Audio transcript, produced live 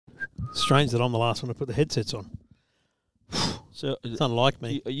Strange that I'm the last one to put the headsets on. So It's unlike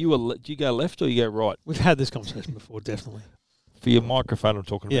me. do you go left or you go right? We've had this conversation before, definitely. For your microphone I'm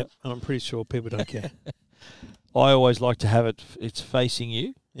talking Yeah, about. and I'm pretty sure people don't care. I always like to have it's facing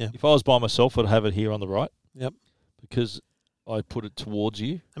you. Yeah. If I was by myself, I'd have it here on the right. Yep. Because I put it towards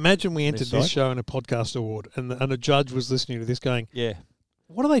you. Imagine we entered this side. show in a podcast award and a judge was listening to this going, Yeah.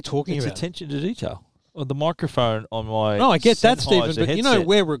 what are they talking It's about? attention to detail. On the microphone on my No, I get that, Sennheiser Stephen, but you know headset.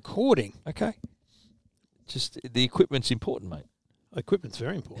 we're recording. Okay. Just the equipment's important, mate. Equipment's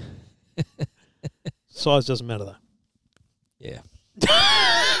very important. Size doesn't matter, though. Yeah.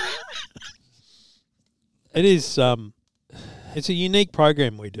 It is. It's a unique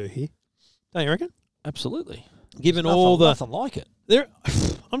program we do here, don't you reckon? Absolutely. Given There's all the nothing like it. there,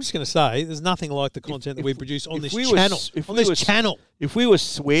 I'm just going to say there's nothing like the content that we produce on this we were channel. s- if On we this were s- channel, If we were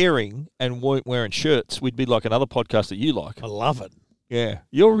swearing and weren't wearing shirts, we'd be like another podcast that you like. I love it, Yeah.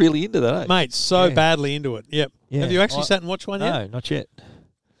 You're really into that, eh? mate. So Yeah. badly into it. Yep. Yeah. Have you actually sat and watched one yet? No, not yet.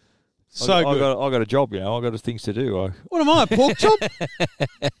 So I good. got a job, I got things to do. What am I, a pork chop?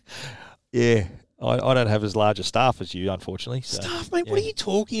 Yeah. I don't have as large a staff as you, unfortunately. So. Stuff, mate. What yeah. are you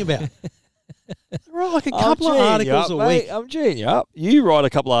talking about? They write like a I'm couple of geeing you articles up, a mate. week. I'm geeing you up. You write a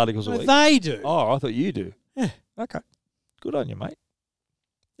couple of articles a No, week. they do. Oh, I thought you do. Yeah. Okay. Good on you, mate.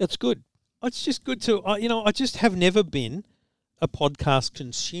 That's good. It's just good to, I just have never been a podcast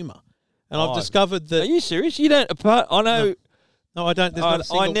consumer. And I've Oh. discovered that. Are you serious? You don't. I know. No, I don't. There's not a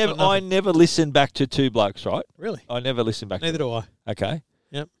single, I never listen back to Two Blokes, right? Really? I never listen back. Neither do I. Okay.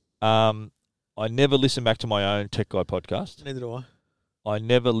 Yep. I never listen back to my own Tech Guy podcast. Neither do I. I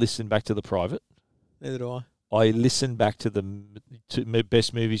never listen back to The Private. Neither do I. I listen back to the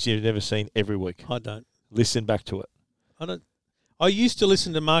best movies you've never seen every week. I don't. Listen back to it. I don't. I used to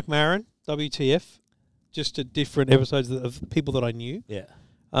listen to Mark Maron, WTF, just to different episodes of people that I knew. Yeah.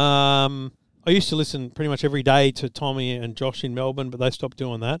 I used to listen pretty much every day to Tommy and Josh in Melbourne, but they stopped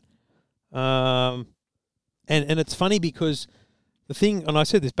doing that. And it's funny because the thing, and I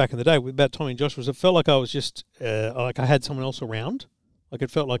said this back in the day about Tommy and Josh, was it felt like I was just like I had someone else around. Like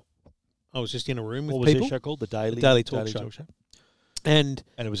it felt like I was just in a room with What was people. their show called? The Daily Talk Show. And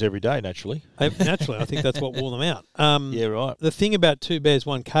And it was every day, naturally. naturally, I think that's what wore them out. Yeah, right. The thing about Two Bears,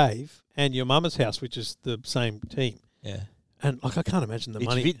 One Cave and Your Mama's House, which is the same team, Yeah. and like I can't imagine the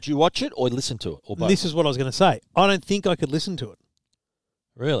money. Did you watch it or listen to it? Or both? This is what I was going to say. I don't think I could listen to it.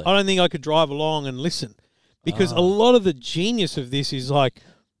 Really? I don't think I could drive along and listen because a lot of the genius of this is like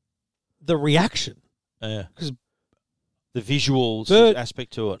the reaction. Yeah. 'Cause the visuals Bert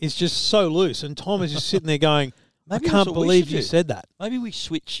aspect to it. It's just so loose, and Tom is just sitting there going, Maybe I that's can't what we believe should you do. said that. Maybe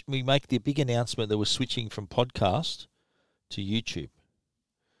we make the big announcement that we're switching from podcast to YouTube.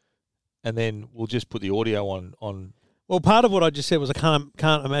 And then we'll just put the audio on. Well, part of what I just said was I can't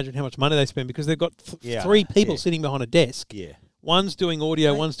imagine how much money they spend because they've got Yeah, three people yeah. sitting behind a desk. Yeah. One's doing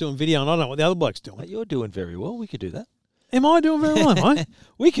audio, Mate. one's doing video, and I don't know what the other bloke's doing. Mate, you're doing very well. We could do that. Am I doing very well, am I?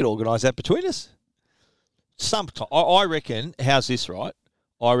 We could organise that between us. Sometime. I reckon, how's this, right?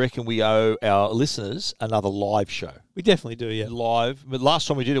 I reckon we owe our listeners another live show. We definitely do, yeah. Live. But last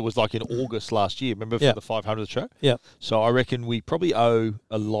time we did it was like in August last year. Remember for Yeah. the 500th show? Yeah. So I reckon we probably owe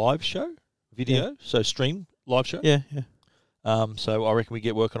a live show, video, so stream live show. Yeah, yeah. So I reckon we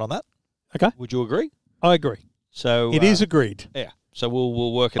get working on that. Okay. Would you agree? I agree. So It is agreed. Yeah. So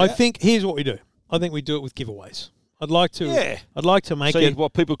we'll work it I out. think here's what we do. I think we do it with giveaways. I'd like to make so it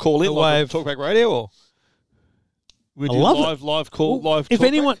what people call in, a like way on of- Talkback Radio, or we I do love it. live call, Well, live. if talkback,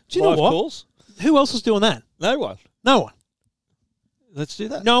 anyone- do you know live what? calls? Who else is doing that? No one. No one. Let's do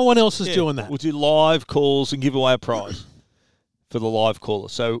that. No one else is Yeah. doing that. We'll do live calls and give away a prize for the live caller.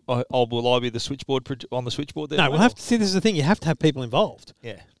 So will I be the switchboard on the switchboard there? No, mate, we'll have or- to see. This is the thing. You have to have people involved.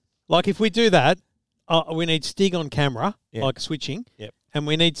 Yeah. Like if we do that, we need Stig on camera, Yeah. like switching. Yep. And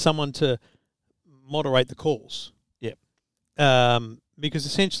we need someone to moderate the calls. Yep. Because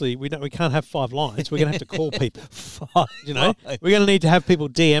essentially we can't have 5 lines. We're going to have to call people. Fine. You know, we're going to need to have people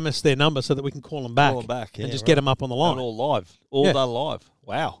DM us their number so that we can call them back, Call 'em back, and yeah, just right. get them up on the And line. all live. All Yeah. done live.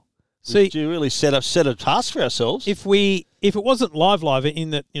 Wow. See, Do you really set a task for ourselves? if it wasn't live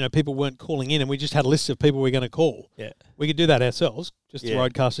in that people weren't calling in and we just had a list of people we're going to call, yeah. we could do that ourselves. Just the Yeah.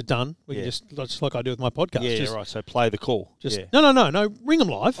 roadcast it done. We Yeah. can just like I do with my podcast. Yeah, just, right. So play the call. Just yeah. no, ring them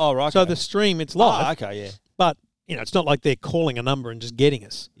live. Oh, right, So okay. the stream it's live. Oh, okay, yeah. But it's not like they're calling a number and just getting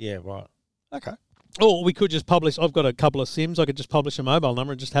us. Yeah, right. Okay. Or we could just publish. I've got a couple of SIMs. I could just publish a mobile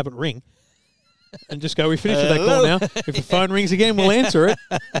number and just have it ring, and just go. We finished with that call now. If the phone rings again, we'll answer it.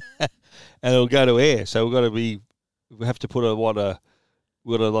 And it'll go to air. So we have to put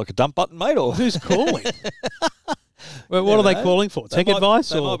like a dump button, mate, or Who's calling? Well, what are they calling for? Tech advice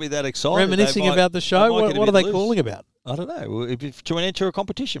They or might be that excited. reminiscing about the show? What What are they calling about? I don't know. Well, if to enter a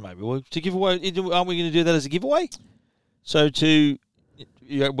competition, maybe. Well, to give away, aren't we going to do that as a giveaway? So to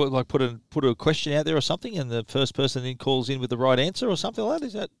like put a question out there or something, and the first person then calls in with the right answer or something like that.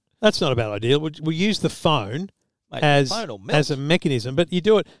 Is that? That's not a bad idea. We use the phone. Mate, as a mechanism, but you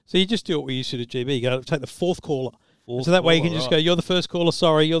do it. So you just do what we used to do at GB. You go take the fourth caller. So that way you can just go, you're the first caller,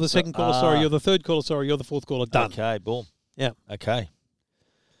 sorry. You're the second caller, sorry. You're the third caller, sorry. You're the fourth caller, done. Okay, boom. Yeah. Okay.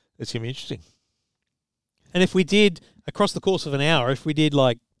 It's going to be interesting. And if we did, across the course of an hour, if we did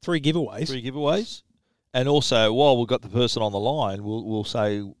like 3 giveaways. And also, while we've got the person on the line, we'll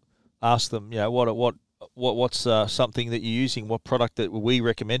say, ask them, what's something that you're using, what product that we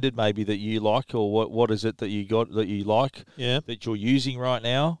recommended maybe that you like, or what is it that you got that you like that you're using right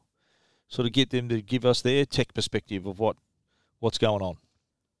now, sort of get them to give us their tech perspective of what's going on.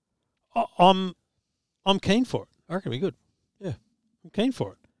 I'm keen for it. I reckon it'll be good. Yeah. I'm keen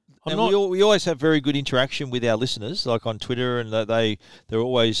for it. We always have very good interaction with our listeners, like on Twitter, and they're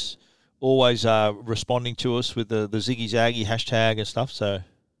always responding to us with the Ziggy Zaggy hashtag and stuff, so...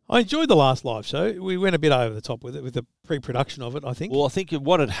 I enjoyed the last live show. We went a bit over the top with it, with the pre-production of it, I think. Well, I think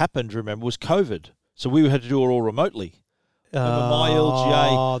what had happened, remember, was COVID. So we had to do it all remotely. My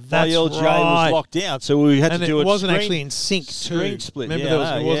LGA was locked down, so we had to do it. And it wasn't actually in sync, too. Screen split, remember,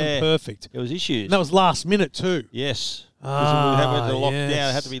 it wasn't perfect. There was issues. And that was last minute, too. Yes. Because we had to lock down.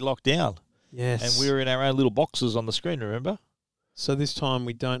 It had to be locked down. Yes. And we were in our own little boxes on the screen, remember? So this time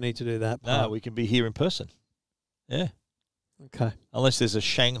we don't need to do that part. No, we can be here in person. Yeah. Okay. Unless there's a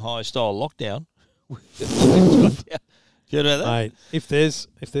Shanghai-style lockdown. Do you know that? Mate, if there's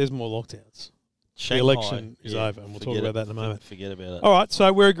more lockdowns, Shanghai, the election is over, and we'll talk about that in a moment. Forget about it. All right,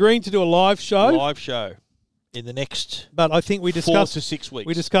 so we're agreeing to do a live show. Live show in the next but I think we discussed 4 to 6 weeks.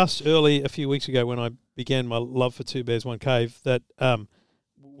 We discussed early a few weeks ago when I began my love for Two Bears, One Cave that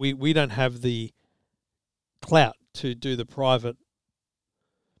we don't have the clout to do the private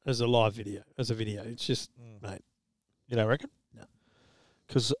as a live video, as a video. It's just, mate. You don't reckon? No.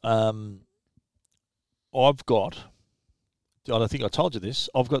 Because I've got, I don't think I told you this,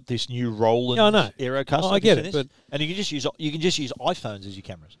 I've got this new Roland Aerocaster. I get it. And you can just use iPhones as your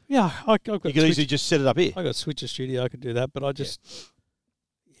cameras. Yeah, I've got you can easily just set it up here. I got Switcher Studio, I could do that, but I just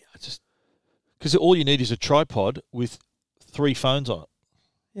because all you need is a tripod with 3 phones on it.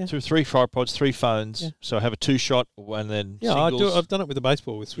 Yeah. 3 tripods, 3 phones. Yeah. So I have a 2-shot and then singles. I've done it with the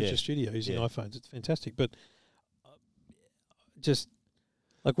baseball with Switcher Studio using iPhones. It's fantastic, but just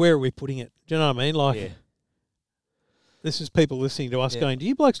like, where are we putting it? Do you know what I mean? Like, this is people listening to us going, "Do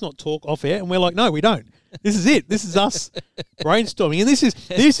you blokes not talk off air?" And we're like, "No, we don't. This is it. This is us brainstorming." And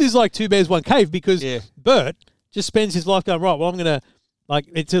this is like Two Bears, One Cave, because Bert just spends his life going, right, well, I'm going to, like,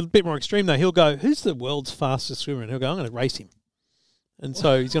 it's a bit more extreme though. He'll go, "Who's the world's fastest swimmer?" And he'll go, "I'm going to race him." And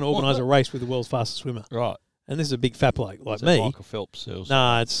so he's going to organise a race with the world's fastest swimmer. Right. And this is a big fat bloke like me. Michael Phelps.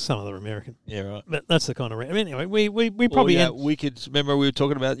 Nah, it's some other American. Yeah, right. But that's the kind of... I mean, anyway, we probably... we could... Remember we were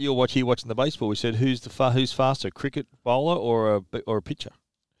talking about, you're watching the baseball. We said, who's faster, a cricket bowler or a pitcher?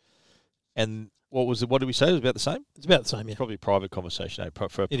 And what did we say? It was about the same? It's about the same, yeah. It's probably a private conversation, for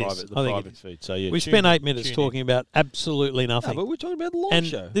the private feed. So, yeah, we spent 8 minutes talking about absolutely nothing. No, but we're talking about the live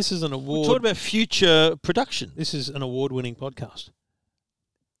show. This is an award... We're talking about future production. This is an award-winning podcast.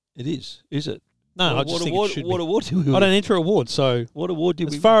 It is it? No, I just think it should be. What award do we win? I don't enter awards, so... What award did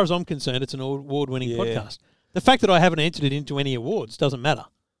we win? As far as I'm concerned, it's an award-winning podcast. The fact that I haven't entered it into any awards doesn't matter.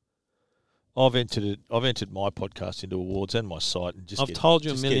 I've entered my podcast into awards and my site, and I've told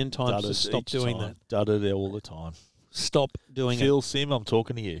you a million times to stop doing that. Dudded it all the time. Stop doing it. Phil Sim, I'm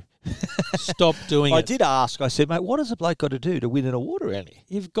talking to you. Stop doing it. I did ask. I said, mate, what does a bloke got to do to win an award around here?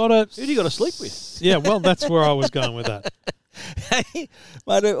 You've got to... Who do you got to sleep with? Yeah, well, that's where I was going with that. Hey,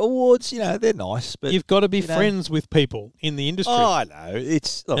 mate, awards, they're nice, but you've got to be friends with people in the industry. Oh, I know.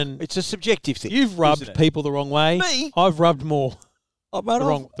 It's a subjective thing. You've rubbed people the wrong way. Me? I've rubbed more. Oh, mate,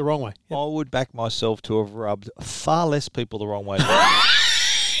 the wrong way. Yep. I would back myself to have rubbed far less people the wrong way. All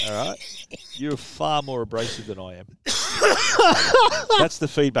right? You're far more abrasive than I am. That's the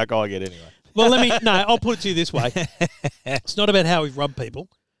feedback I get anyway. Well, I'll put it to you this way. It's not about how we've rubbed people.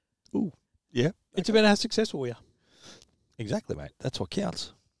 Ooh, yeah. It's about how successful we are. Exactly, mate. That's what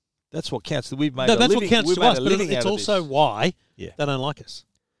counts. That's what counts. We've made that's living, what counts to us, but it's also why they don't like us.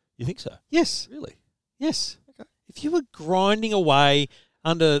 You think so? Yes. Really? Yes. Okay. If you were grinding away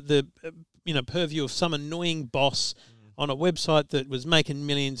under the purview of some annoying boss on a website that was making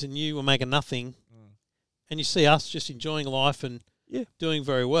millions and you were making nothing, and you see us just enjoying life and doing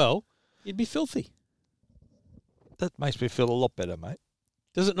very well, you'd be filthy. That makes me feel a lot better, mate.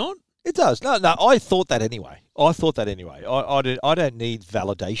 Does it not? It does. No, I thought that anyway. I don't need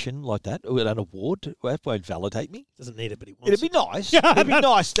validation like that. An award that won't validate me. Doesn't need it, but he wants It'd be nice. It'd be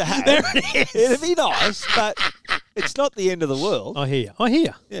nice to have. There it is. It'd be nice, but it's not the end of the world. I hear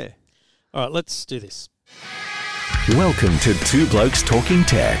you. Yeah. All right, let's do this. Welcome to Two Blokes Talking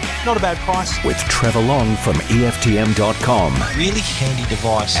Tech Not a bad price. with Trevor Long from EFTM.com Really handy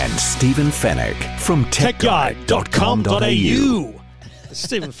device. and Stephen Fennick from TechGuide.com.au.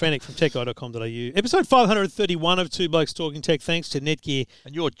 Stephen Fennick from TechGuide.com.au. Episode 531 of Two Blokes Talking Tech, thanks to Netgear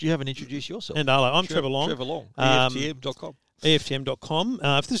And you haven't introduced yourself. and Arlo. I'm Trevor Long. Trevor Long. EFTM.com. EFTM.com.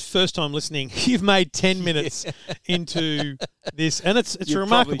 If this is the first time listening, you've made 10 minutes into this, and it's You're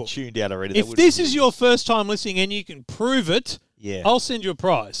remarkable. probably tuned out already. If this is your first time listening and you can prove it, Yeah. I'll send you a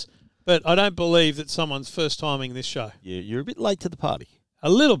prize. But I don't believe that someone's first timing this show. Yeah, you're a bit late to the party. A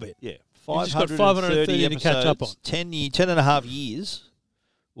little bit. Yeah. You've just got 530 to catch up on. 10 and a half years.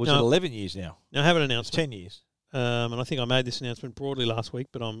 Was it No. 11 years now? Now, I have an announcement. 10 years. And I think I made this announcement broadly last week,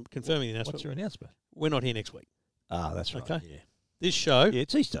 but I'm confirming the announcement. What's your announcement? We're not here next week. Ah, that's right. Okay. Yeah. This show, Yeah,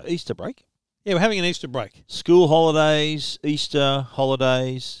 it's Easter break. we're having an Easter break. School holidays, Easter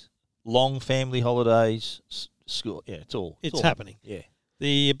holidays, long family holidays, school. Yeah, it's all Happening. Yeah.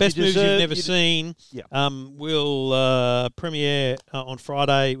 The best You movies deserve- you've never you- seen Yeah. will premiere on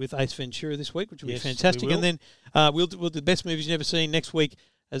Friday with Ace Ventura this week, which will Yes, be fantastic. we And then we'll do the best movies you've never seen next week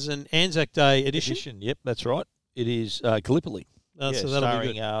as an Anzac Day edition. Yep, that's right. It is Gallipoli. So that'll be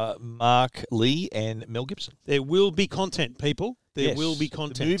starring good. Mark Lee and Mel Gibson. There will be content, people. There Yes, will be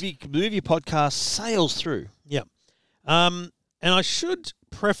content. The movie podcast sails through. Yeah. And I should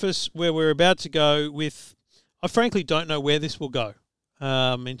preface where we're about to go with, I frankly don't know where this will go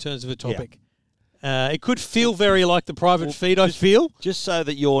in terms of a topic. It could feel very like the private feed, I feel. Just so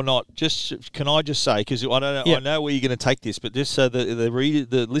that you're not can I just say, because I don't know, Yeah. I know where you're going to take this, but just so that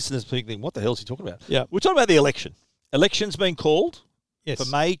the listeners thinking, what the hell is he talking about? Yeah. We're talking about the election. Election's been called Yes. for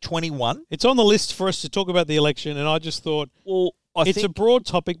May 21. It's on the list for us to talk about the election, and I just thought Well, it's a broad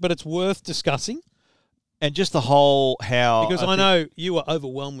topic, but it's worth discussing and just the whole how because I think- know you were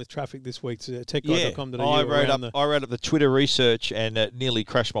overwhelmed with traffic this week to techguide.com.au. I wrote around up the Twitter research and it nearly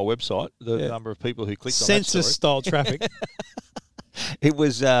crashed my website. The number of people who clicked on that story. census-style traffic. It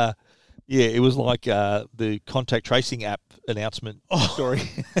was it was like the contact tracing app announcement story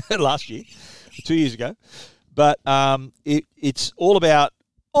last year, 2 years ago. But it's all about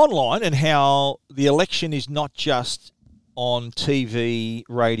online and how the election is not just on TV,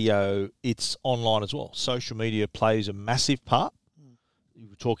 radio, it's online as well. Social media plays a massive part.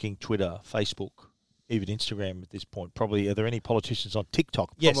 We're talking Twitter, Facebook, even Instagram at this point. Probably, are there any politicians on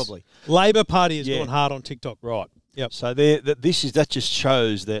TikTok? Yes. Probably. Labor Party has Yeah. gone hard on TikTok. Right. Yep. So that just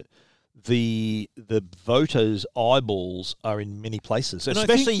shows that the voters' eyeballs are in many places, And I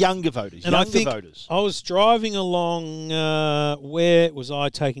especially think- younger voters. And I Younger think voters. I was driving along, where was I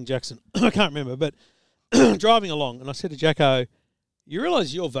taking Jackson? I can't remember, but driving along, and I said to Jacko, you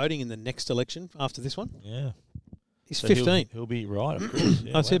realise you're voting in the next election after this one? Yeah. He's So 15. He'll be right, of course.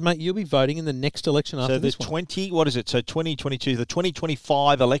 Yeah, I said, mate, you'll be voting in the next election after so this the one. 2022, the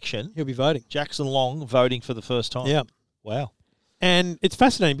 2025 election, He'll be voting. Jackson Long voting for the first time. Yeah. Wow. And it's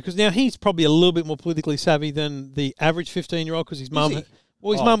fascinating because now he's probably a little bit more politically savvy than the average 15-year-old because his mum... he?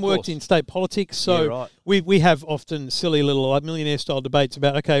 Well, his Oh, mum of worked course. in state politics, so Yeah, right. we have often silly little like millionaire-style debates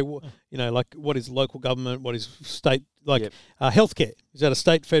about, okay, like what is local government, what is state, like Yep. Healthcare. Is that a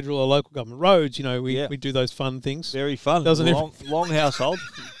state, federal, or local government? Roads, we do those fun things. Very fun. Doesn't it? long household.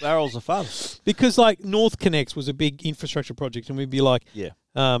 Barrels of fun. Because like North Connects was a big infrastructure project, and we'd be like, Yeah.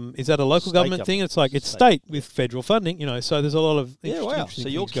 is that a local State government thing? government. It's like, it's State. state with federal funding, so there's a lot of Yeah, wow. interesting So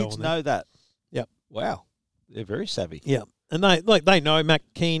your things going kids on there. know that. Yep. Wow. They're very savvy. Yeah. And they know Matt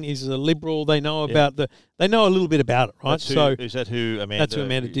Keane is a Liberal. They know about they know a little bit about it, right? Is that who Amanda? That's who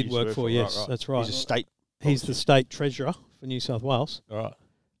Amanda did used to work for. Yes, Right. that's right. He's a state. He's the state treasurer for New South Wales. All right.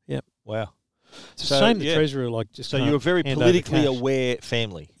 Yep. Wow. It's So, a shame the yeah. treasurer just So can't you're a very hand over politically cash. aware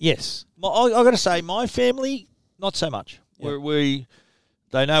family. Yes. I got to say, my family not so much. Yep.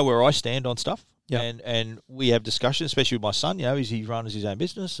 They know where I stand on stuff. Yep. And we have discussions, especially with my son. He runs his own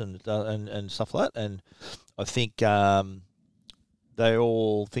business and stuff like that. And I think they're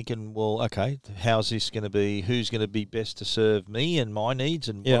all thinking, well, okay, how's this going to be? Who's going to be best to serve me and my needs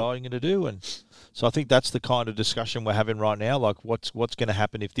and Yep. what I'm going to do? And so I think that's the kind of discussion we're having right now. Like, what's going to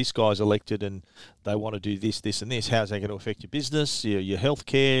happen if this guy's elected and they want to do this, this, and this? How's that going to affect your business, your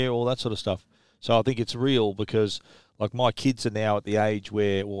healthcare, all that sort of stuff? So I think it's real because, like, my kids are now at the age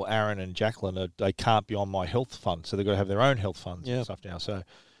where, well, Aaron and Jacqueline, they can't be on my health fund, so they've got to have their own health funds Yeah. and stuff now. So,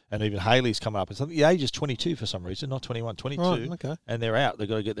 And even Haley's come up. And something the age is 22 for some reason, not 21, 22. Right, okay. And they're out. They've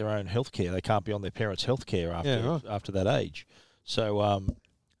got to get their own health care. They can't be on their parents' health care after that age. So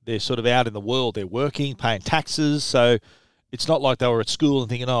they're sort of out in the world. They're working, paying taxes. So it's not like they were at school and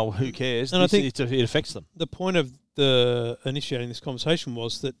thinking, oh, who cares? And I think it affects them. The point of the initiating this conversation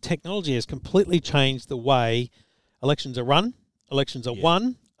was that technology has completely changed the way elections are run, elections are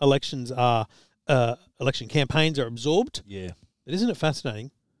won, elections are election campaigns are absorbed. Yeah. But isn't it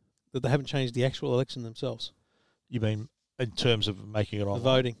fascinating that they haven't changed the actual election themselves? You mean in terms of making it online? The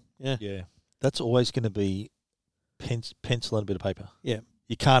voting, yeah. Yeah. That's always going to be pencil and a bit of paper. Yeah.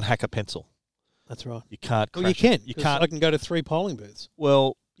 You can't hack a pencil. That's right. You can't Well, crash you can. You can't. I can go to 3 polling booths.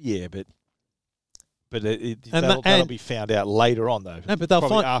 Well, yeah, but that'll be found out later on, though. No, but they'll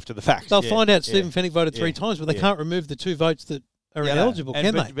Probably find after the fact. They'll find out Stephen Fennick voted 3 Yeah. times, but they Yeah. can't remove the 2 votes that are ineligible,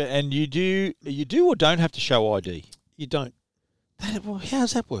 can they? And you do or don't have to show ID. You don't. Well, how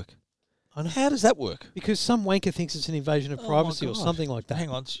does that work? I know. How does that work? Because some wanker thinks it's an invasion of privacy or something like that. Hang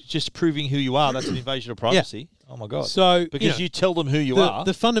on, it's just proving who you are. That's an invasion of privacy. Oh my God! So because you tell them who you the, are.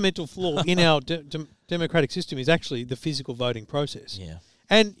 The fundamental flaw in our democratic system is actually the physical voting process. Yeah.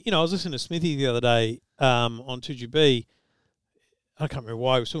 And I was listening to Smithy the other day on 2GB. I can't remember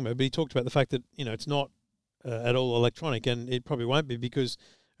why he was talking about it, but he talked about the fact that it's not at all electronic, and it probably won't be because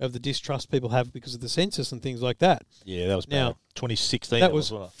of the distrust people have because of the census and things like that. Yeah, that was now 2016. That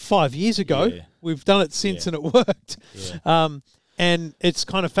was 5 years ago. Yeah. We've done it since, and it worked. Yeah. And it's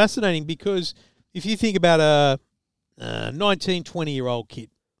kind of fascinating because if you think about a 19, 20-year-old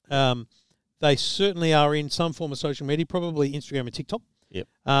kid, they certainly are in some form of social media, probably Instagram and TikTok. Yep.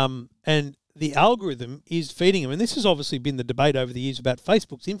 And the algorithm is feeding them. And this has obviously been the debate over the years about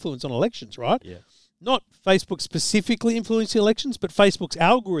Facebook's influence on elections, right? Yeah. Not Facebook specifically influencing elections, but Facebook's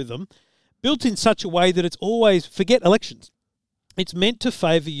algorithm built in such a way that it's always, forget elections. It's meant to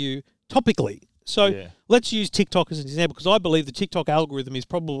favour you topically. So let's use TikTok as an example, because I believe the TikTok algorithm is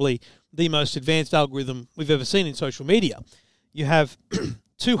probably the most advanced algorithm we've ever seen in social media. You have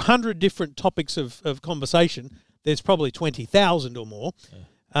 200 different topics of conversation. There's probably 20,000 or more.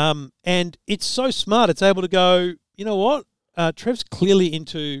 Yeah. And it's so smart. It's able to go, you know what? Trev's clearly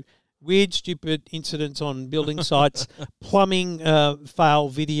into weird, stupid incidents on building sites, plumbing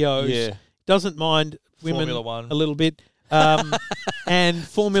fail videos, doesn't mind women Formula One a little bit, and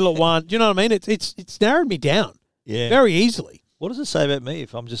Formula One. Do you know what I mean? It's narrowed me down very easily. What does it say about me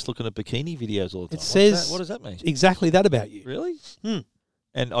if I'm just looking at bikini videos all the time? It says what does that mean? Exactly that about you. Really?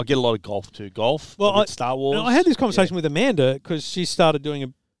 And I get a lot of golf too. Golf, Star Wars. I had this conversation with Amanda because she started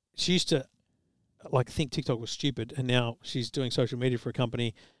doing she used to think TikTok was stupid, and now she's doing social media for a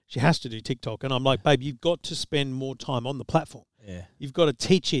company. She has to do TikTok. And I'm like, babe, you've got to spend more time on the platform. Yeah. You've got to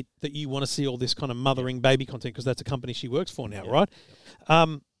teach it that you want to see all this kind of mothering baby content because that's a company she works for now, right?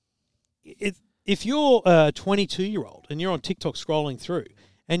 If you're a 22-year-old and you're on TikTok scrolling through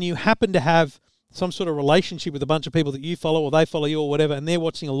and you happen to have some sort of relationship with a bunch of people that you follow or they follow you or whatever, and they're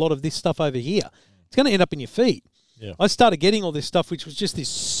watching a lot of this stuff over here, it's going to end up in your feed. Yeah. I started getting all this stuff, which was just this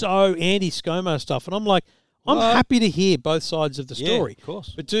so anti-ScoMo stuff. And I'm like, I'm happy to hear both sides of the story. Of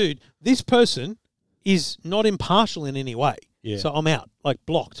course. But, dude, this person is not impartial in any way. Yeah. So I'm out,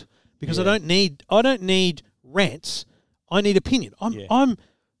 blocked. Because I don't need rants. I need opinion.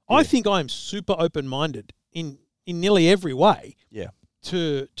 I think I'm super open-minded in nearly every way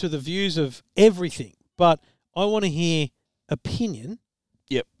to the views of everything. But I want to hear opinion.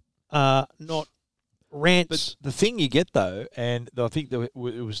 Yep. Not rants. But the thing you get, though, and I think that it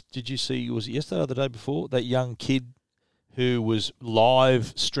was, did you see, was it yesterday or the day before, that young kid who was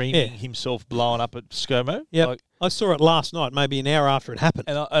live streaming himself blowing up at ScoMo? Yeah, I saw it last night, maybe an hour after it happened.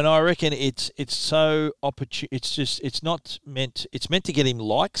 And I reckon it's so opportune. It's meant to get him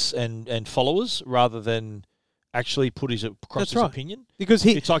likes and followers rather than actually put across his opinion. Because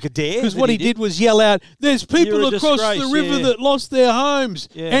it's like a dare. Because what he did was yell out, "There's people across the river that lost their homes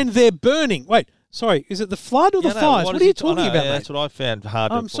and they're burning." Wait. Sorry, is it the flood or the fires? What are you talking about, mate? That's what I found hard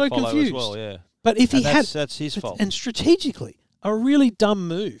to follow confused. as well, yeah. But if that's his fault. And strategically, a really dumb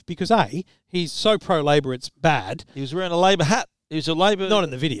move because, A, he's so pro-Labor it's bad. He was wearing a Labor hat. He was a Labor... Not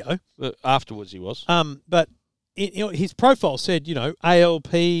in the video. But afterwards he was. But his profile said,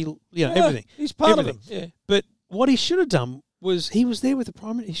 ALP, everything. He's part of them, yeah. But what he should have done was he was there with the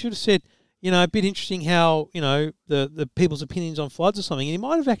Prime Minister. He should have said... a bit interesting how, the people's opinions on floods or something. And he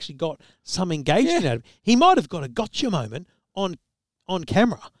might have actually got some engagement out of it. He might have got a gotcha moment on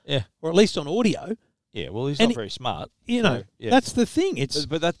camera. Yeah. Or at least on audio. Yeah, well, he's not very smart. That's the thing.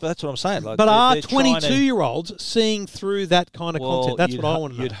 But that's what I'm saying. But are 22-year-olds seeing through that kind of content? That's what I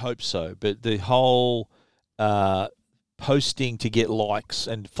want to know. You'd hope so. But the whole posting to get likes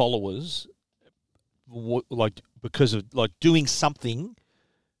and followers, because of doing something,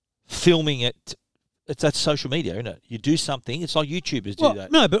 filming it. That's social media, isn't it? You do something. It's like YouTubers do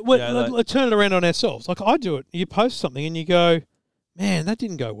that. No, but let's turn it around on ourselves. Like I do it. You post something and you go, man, that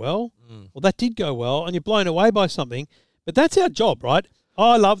didn't go well. Well, that did go well, and you're blown away by something. But that's our job, right?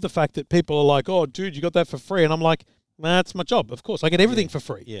 I love the fact that people are like, oh, dude, you got that for free. And I'm like, nah, that's my job. Of course, I get everything for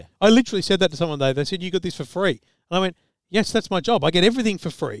free. Yeah. I literally said that to someone. They said, you got this for free. And I went, yes, that's my job. I get everything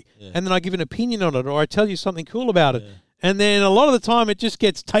for free. Yeah. And then I give an opinion on it, or I tell you something cool about it. And then a lot of the time it just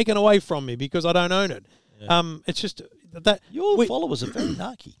gets taken away from me because I don't own it. Yeah. It's just that... Your followers are very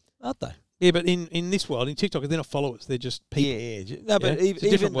narky, aren't they? Yeah, but in this world, in TikTok, they're not followers. They're just people. Yeah. No, but it's a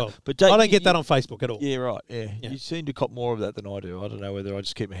different world. But I don't get that on Facebook at all. Yeah, right. Yeah. You seem to cop more of that than I do. I don't know whether I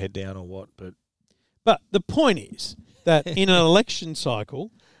just keep my head down or what. But the point is that in an election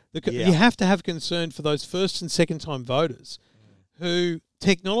cycle, you have to have concern for those first and second time voters who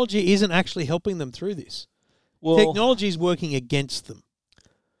technology isn't actually helping them through this. Well, technology is working against them.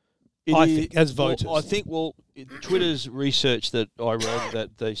 I think, as voters. Twitter's research that I wrote,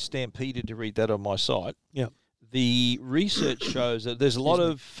 that they stampeded to read that on my site. Yeah. The research shows that there's a lot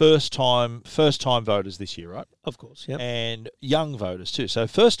of first time voters this year, right? Of course, yeah. And young voters too. So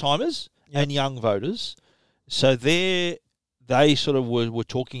first timers and young voters. So they sort of were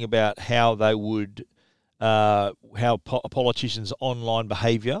talking about how they would politicians' online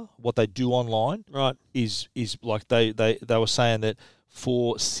behaviour, what they do online, right, is like they were saying that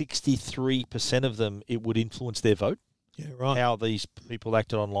for 63% of them it would influence their vote. Yeah, right. How these people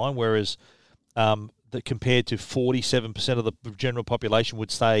acted online, whereas that compared to 47% of the general population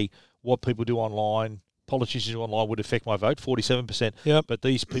would say what people do online, politicians do online would affect my vote. 47%. Yep. But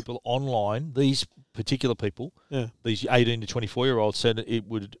these people online, these particular people, these 18 to 24-year-olds said it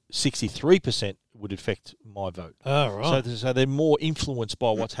would 63% would affect my vote. Oh, right. So they're more influenced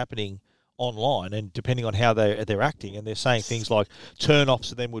by what's happening online, and depending on how they're acting, and they're saying things like turn-offs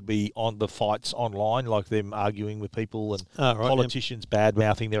to them would be on the fights online, like them arguing with people, and politicians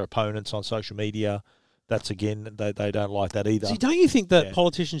bad-mouthing their opponents on social media. That's, again, they don't like that either. See, don't you think that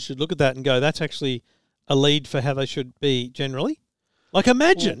politicians should look at that and go, that's actually a lead for how they should be generally? Like,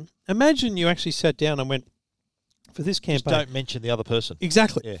 imagine you actually sat down and went, for this campaign... Just don't mention the other person.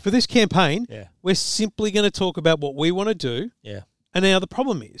 Exactly. Yeah. For this campaign, we're simply going to talk about what we want to do. Yeah. And now the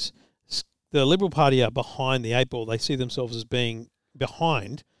problem is, the Liberal Party are behind the eight ball. They see themselves as being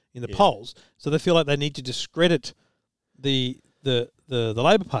behind in the polls, so they feel like they need to discredit the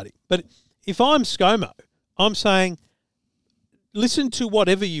Labor Party. But if I'm ScoMo, I'm saying, listen to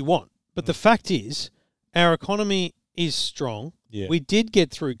whatever you want. But the fact is, our economy is strong. Yeah. We did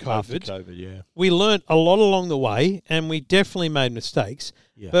get through COVID. After COVID, yeah. We learnt a lot along the way, and we definitely made mistakes.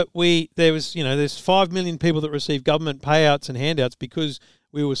 Yeah. But there's 5 million people that receive government payouts and handouts because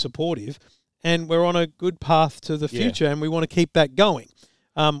we were supportive. And we're on a good path to the future, and we want to keep that going.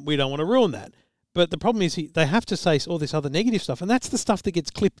 We don't want to ruin that. But the problem is they have to say all this other negative stuff, and that's the stuff that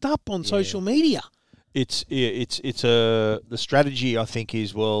gets clipped up on social media. The strategy, I think,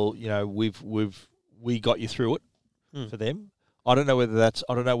 is, well, we got you through it for them. I don't know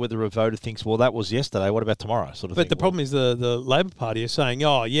whether a voter thinks, well, that was yesterday, what about tomorrow, sort of thing. But the problem is the Labor Party is saying,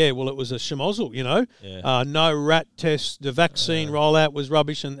 oh, yeah, well, it was a schmozzle, no rat tests, the vaccine rollout was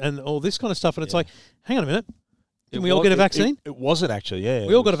rubbish and all this kind of stuff. And it's like, hang on a minute, didn't we all get a vaccine? It wasn't actually, yeah.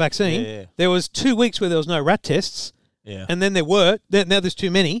 We all got a vaccine. Yeah. There was 2 weeks where there was no rat tests, and then there were. Now there's too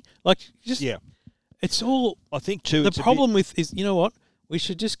many. It's all... I think, too, the problem with is, you know what, we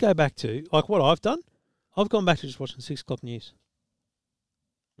should just go back to, like what I've done. I've gone back to just watching 6 o'clock news.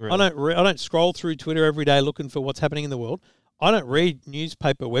 Really? I don't scroll through Twitter every day looking for what's happening in the world. I don't read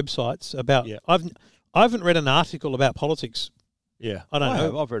newspaper websites about. Yeah. I haven't read an article about politics. Yeah, I don't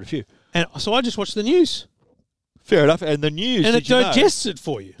know. I've read a few, and so I just watch the news. Fair enough. And the news, and it digests it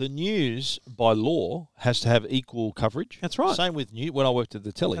for you. The news, by law, has to have equal coverage. That's right. Same with when I worked at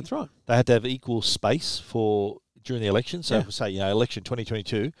the telly. That's right. They had to have equal space during the election. So, say election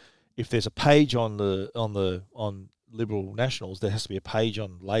 2022, if there's a page on Liberal Nationals, there has to be a page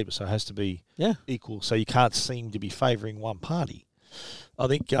on Labor, so it has to be equal. So you can't seem to be favouring one party. I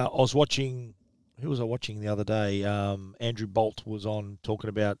think I was watching. Who was I watching the other day? Andrew Bolt was on talking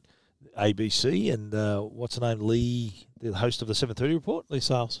about ABC and what's her name? Lee, the host of the 7:30 Report. Lee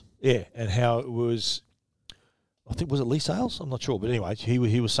Sales. Yeah, and how it was. I think was it Lee Sales? I'm not sure, but anyway, he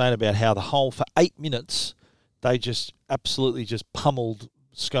was saying about how the whole for 8 minutes they just absolutely just pummeled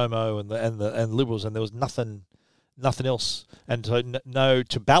ScoMo and the Liberals, and there was nothing else, and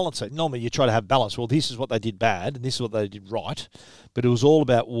to balance it. Normally, you try to have balance. Well, this is what they did bad, and this is what they did right, but it was all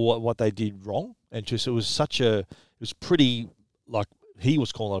about what they did wrong, and it was was pretty, like he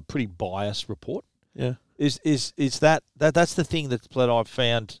was calling it a pretty biased report. Yeah. Is that's the thing that I've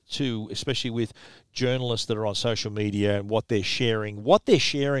found too, especially with journalists that are on social media and what they're sharing,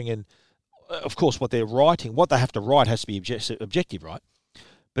 and of course what they're writing, what they have to write has to be objective, right?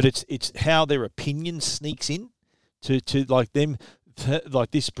 But it's how their opinion sneaks in to like them, like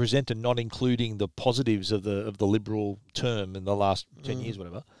this presenter not including the positives of the Liberal term in the last 10 years,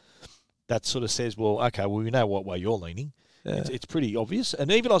 whatever. That sort of says, well, okay, well, we know what way you're leaning. Yeah. It's pretty obvious.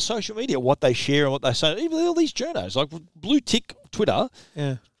 And even on social media, what they share and what they say, even all these journos, like blue tick Twitter,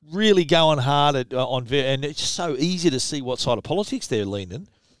 really going hard and it's so easy to see what side of politics they're leaning.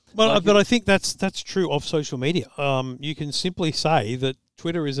 Well, but I think that's true of social media. You can simply say that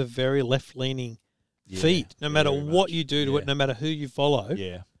Twitter is a very left-leaning feed. No matter what you do to it, no matter who you follow,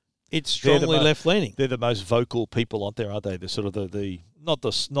 it's strongly left-leaning. They're the most vocal people out there, aren't they? They're sort of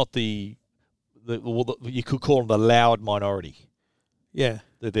you could call them the loud minority. Yeah.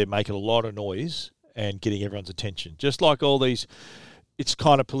 They're making a lot of noise and getting everyone's attention. Just like all these, it's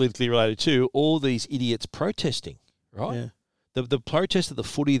kind of politically related too, all these idiots protesting, right? Yeah. The protest at the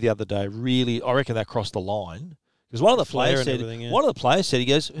footy the other day really, I reckon that crossed the line. Because one of the players said, he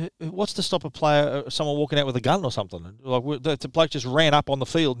goes, what's to stop someone walking out with a gun or something? Like the bloke just ran up on the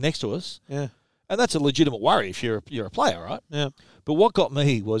field next to us. Yeah. And that's a legitimate worry if you're a player, right? Yeah. But what got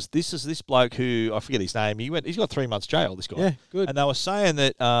me was this bloke who, I forget his name, he's got 3 months jail, this guy. Yeah, good. And they were saying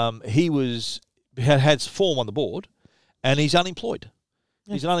that he had form on the board and he's unemployed.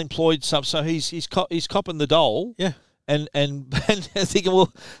 Yeah. He's an unemployed sub, so he's copping the dole. Yeah. And thinking,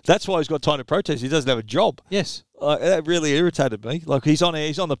 well, that's why he's got time to protest. He doesn't have a job. Yes. That really irritated me. Like he's on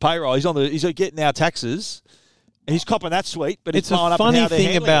the payroll, he's getting our taxes. He's copping that sweet, but it's a funny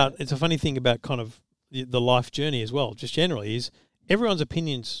thing about it's a funny thing about kind of the life journey as well. Just generally, is everyone's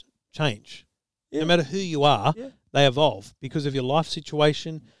opinions change, no matter who you are. Yeah. They evolve because of your life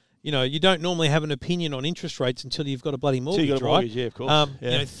situation. You know, you don't normally have an opinion on interest rates until you've got a bloody mortgage, right? Yeah, of course.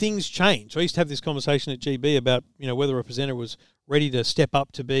 You know, things change. I used to have this conversation at GB about whether a presenter was ready to step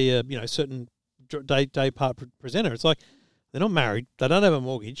up to be a certain day part presenter. It's like they're not married, they don't have a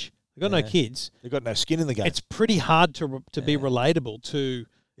mortgage. They've got no kids. They've got no skin in the game. It's pretty hard to be relatable to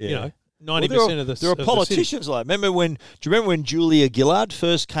 90% of the. There are politicians like. Do you remember when Julia Gillard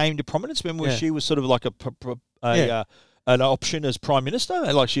first came to prominence? Remember when she was sort of like an option as Prime Minister?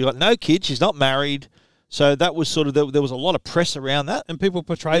 And like she got no kids, she's not married, so that was sort of there was a lot of press around that, and people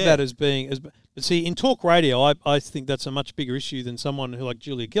portray that as being But see, in talk radio, I think that's a much bigger issue than someone who like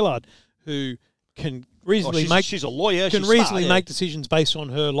Julia Gillard, who can reasonably she's a lawyer. Can reasonably make decisions based on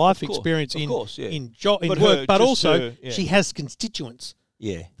her life experience in work, but also she has constituents.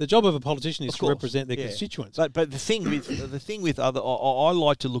 Yeah, the job of a politician is to represent their constituents. But the thing with other, I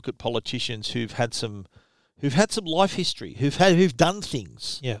like to look at politicians who've had some life history, who've done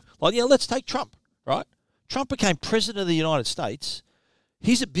things. Yeah, like let's take Trump. Right, Trump became president of the United States.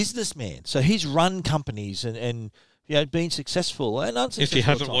 He's a businessman, so he's run companies and been successful and unsuccessful. If you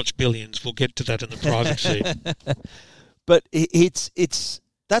haven't watched Billions, we'll get to that in the private seat. But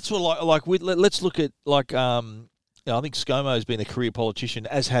that's what let's look at I think ScoMo's been a career politician,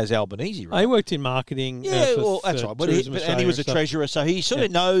 as has Albanese, right? He worked in marketing. That's right. But he was a treasurer, so he sort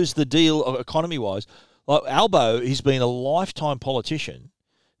of knows the deal economy-wise. Like Albo, he's been a lifetime politician.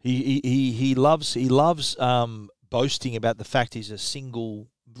 He loves boasting about the fact he's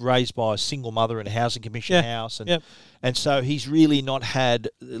raised by a single mother in a housing commission house, and so he's really not had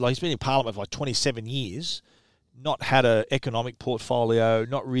he's been in Parliament for 27 years, not had an economic portfolio,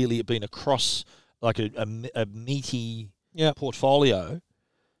 not really been across a meaty portfolio,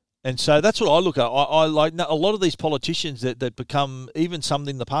 and so that's what I look at. I like a lot of these politicians that become, even some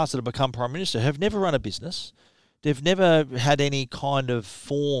in the past that have become Prime Minister, have never run a business. They've never had any kind of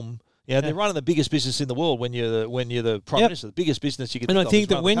form. They're running the biggest business in the world when you're the Prime Minister, the biggest business you can. And I think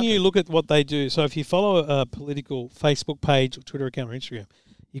that when you look at what they do, so if you follow a political Facebook page or Twitter account or Instagram,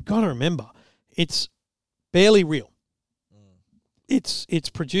 you've got to remember it's barely real. It's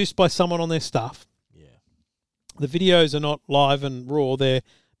produced by someone on their staff. Yeah, the videos are not live and raw; they're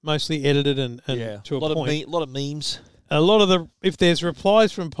mostly edited and to a point. A lot of memes. A lot of if there's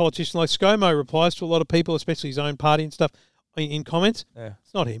replies from politicians, like ScoMo replies to a lot of people, especially his own party and stuff, in comments. Yeah,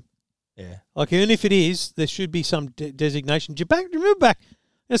 it's not him. Yeah. Like, even if it is, there should be some designation. Remember back,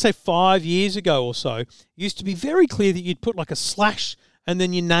 let's say 5 years ago or so, it used to be very clear that you'd put like a slash and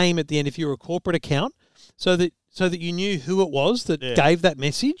then your name at the end if you were a corporate account, so that you knew who it was that gave that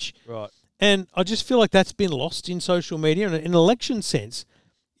message. Right. And I just feel like that's been lost in social media. And in an election sense,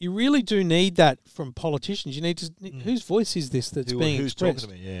 you really do need that from politicians. You need to whose voice is this that's being who's expressed?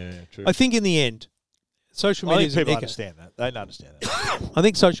 Talking to me? Yeah, true. I think in the end, social I media think is an people echo. understand that. They understand that. I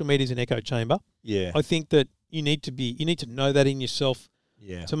think social media is an echo chamber. Yeah. I think that you need to know that in yourself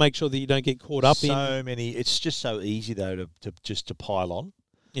Yeah. to make sure that you don't get caught up in. So many. It's just so easy though to pile on.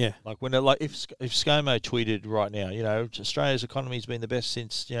 Yeah. Like if ScoMo tweeted right now, Australia's economy has been the best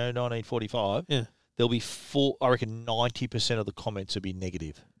since 1945. Yeah. There'll be 90% of the comments will be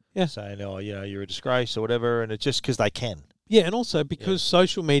negative. Yeah. Saying, you're a disgrace or whatever, and it's just because they can. Yeah, and also because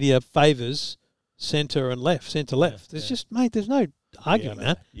social media favours centre left. There's there's no arguing Yeah, I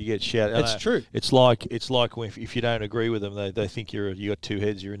know. that. You get shouted. It's true. It's like if you don't agree with them, they think you got two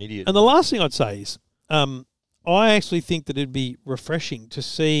heads. You're an idiot. And the last thing I'd say is, I actually think that it'd be refreshing to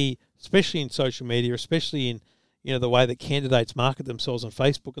see, especially in social media, especially in the way that candidates market themselves on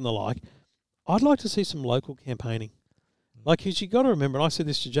Facebook and the like. I'd like to see some local campaigning. Like, because you got to remember, and I said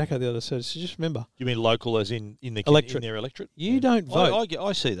this to Jacko the other day, so just remember. You mean local as in the Electorate. in their electorate? You don't vote.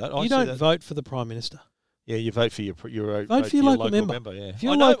 I see that. You don't vote for the Prime Minister. Yeah, you vote for your vote for your local member. Yeah, If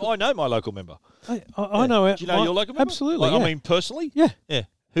you're I know my local member. I know it. Do you know your local member? Absolutely. Like, yeah. I mean, personally. Yeah. Yeah.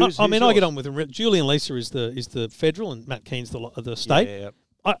 I Who's get yours? on with them. Julian Lisa is the federal, and Matt Keen's the state.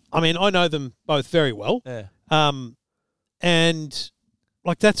 Yeah. I know them both very well. Yeah. And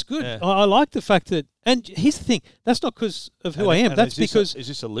like that's good. Yeah. I like the fact that. And here's the thing: that's not because of who I am. That's because is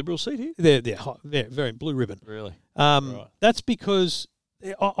this a Liberal seat here? they're very blue ribbon. Really? Right. That's because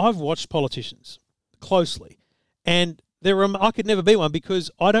I've watched politicians closely, and I could never be one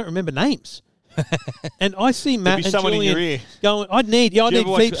because I don't remember names. And I see Matt and someone Julian in your ear. going. I need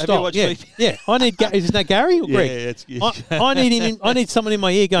Veep style. Yeah, yeah. I need. Is that Gary or Greg? Yeah, it's I need him. I need someone in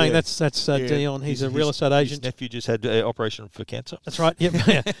my ear going. Yeah. That's Dion. He's a real estate agent. His nephew just had operation for cancer. That's right. Yep.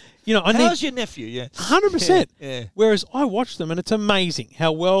 Yeah. I need. How's your nephew? Yeah. 100%. Yeah. Whereas I watch them and it's amazing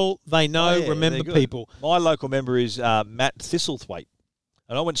how well they know, remember people. My local member is Matt Thistlethwaite,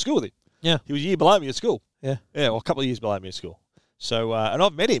 and I went to school with him. Yeah. He was a year below me at school. Yeah. Yeah, well, a couple of years below me at school. So, and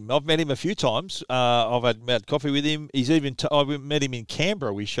I've met him. I've met him a few times. I've had coffee with him. He's even. I met him in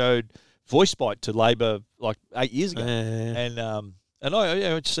Canberra. We showed Voice Bite to Labor like 8 years ago, and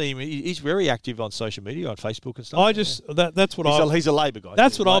I would see him. He's very active on social media, on Facebook and stuff. That's what he's a Labor guy.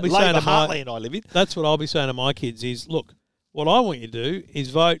 That's what I'll be saying to my Heartland I live in. That's what I'll be saying to my kids is, look, what I want you to do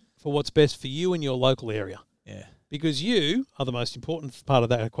is vote for what's best for you in your local area. Yeah. Because you are the most important part of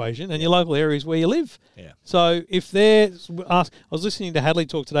that equation, and your local area is where you live. Yeah. So if they're asked, I was listening to Hadley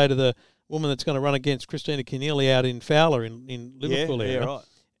talk today to the woman that's going to run against Christina Keneally out in Fowler in Liverpool area, right.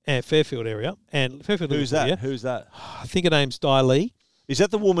 and Fairfield area, and Fairfield. Who's that? Area. Who's that? I think her name's Di Lee. Is that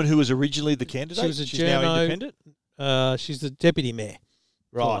the woman who was originally the candidate? She was She's now independent. She's the deputy mayor.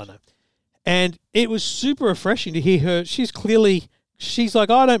 Right. And it was super refreshing to hear her. She's like,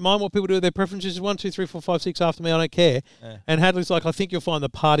 I don't mind what people do with their preferences. 1, 2, 3, 4, 5, 6 after me. I don't care. Yeah. And Hadley's like, I think you'll find the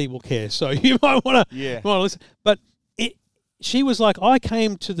party will care. So you might want to listen. But she was like, I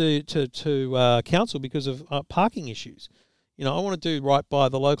came to the council because of parking issues. I want to do right by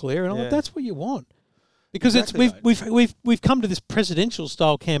the local area. And I'm like, that's what you want, because we've come to this presidential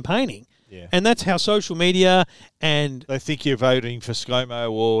style campaigning. Yeah. And that's how social media and... They think you're voting for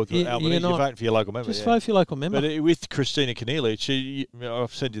ScoMo or Albanese. You're voting for your local member. Just vote for your local member. But with Christina Keneally,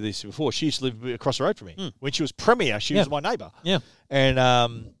 I've said you this before, she used to live across the road from me. When she was Premier, she was my neighbour. Yeah. And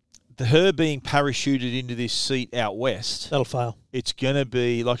her being parachuted into this seat out west... That'll fail. It's going to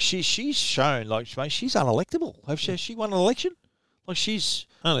be... Like, she's shown, like, she's unelectable. Has she won an election? Like, she's...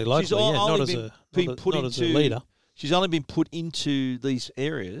 Only locally, not as a leader. She's only been put into these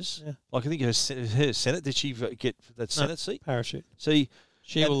areas. Yeah. Like I think her Senate, did she get that Senate seat? Parachute. See,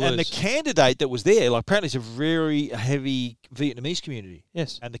 she will lose. And the candidate that was there, like apparently it's a very heavy Vietnamese community.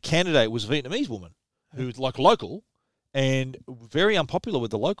 Yes. And the candidate was a Vietnamese woman who was like local and very unpopular with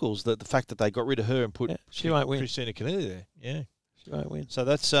the locals. The fact that they got rid of her and put she won't win. Christina Keneally there. Yeah. She won't win. So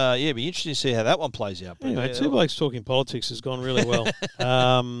that's it'd be interesting to see how that one plays out. But anyway, Two Blokes Talking Politics has gone really well.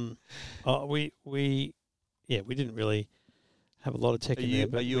 We didn't really have a lot of tech in there.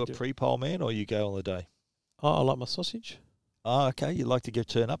 But are you a pre-poll man or you go on the day? Oh, I like my sausage. Oh, okay. You like to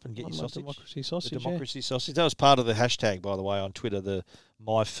turn up and get your sausage? Democracy sausage. The democracy sausage. That was part of the hashtag, by the way, on Twitter, the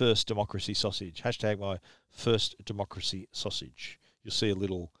My First Democracy Sausage. Hashtag My First Democracy Sausage. You'll see a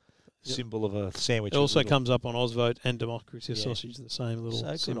little symbol of a sandwich. It also comes up on Ozvote and Democracy Sausage, the same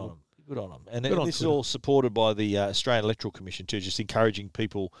little symbol. Good on them. And this is all supported by the Australian Electoral Commission too, just encouraging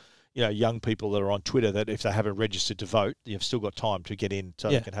people, young people that are on Twitter, that if they haven't registered to vote, you've still got time to get in so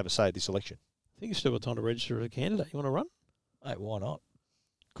they can have a say at this election. I think you've still got time to register as a candidate. You want to run? Hey, why not?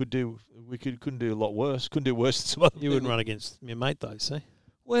 Couldn't do a lot worse. Couldn't do worse than some other You wouldn't run against your mate though, see?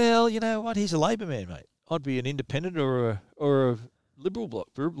 Well, you know what? He's a Labor man, mate. I'd be an independent or a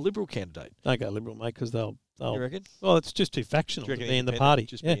Liberal candidate. Don't go Liberal, mate, because they'll. You reckon? Well, it's just too factional Do you to reckon be in the independent? party.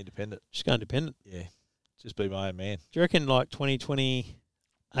 Just yeah. be independent. Just go independent. Yeah. Just be my own man. Do you reckon like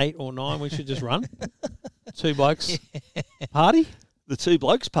 2028 or 9 we should just run? Two blokes party? The Two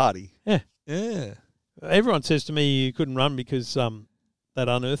Blokes Party. Yeah. Yeah. Everyone says to me you couldn't run because they'd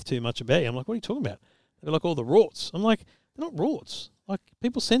unearthed too much about you. I'm like, what are you talking about? They're like all the rorts. I'm like, they're not rorts. Like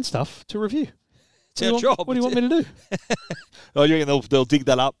people send stuff to review. It's our job. What do you want me to do? Oh, you reckon they'll dig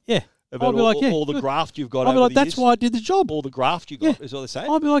that up? Yeah. About I'll be like, all the graft you've got I'll be over like, the that's years? why I did the job. All the graft you got is what they're saying?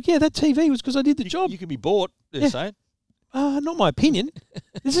 I'll be like, yeah, that TV was because I did the job. You can be bought, they're saying. Not my opinion.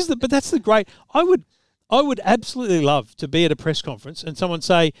 But that's the great. I would absolutely love to be at a press conference and someone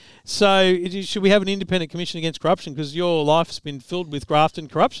say, so should we have an independent commission against corruption because your life's been filled with graft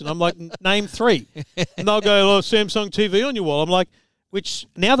and corruption? I'm like, name 3. And they'll go, Samsung TV on your wall. I'm like, which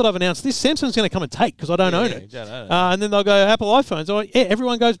now that I've announced this, Samsung's going to come and take because I don't own it. Don't own it. And then they'll go, Apple iPhones. I'm like, yeah,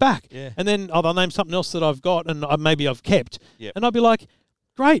 everyone goes back. Yeah. And then they'll name something else that I've got and maybe I've kept. Yep. And I'll be like,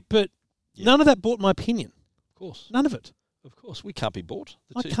 great, but none of that bought my opinion. Of course. None of it. Of course. We can't be bought.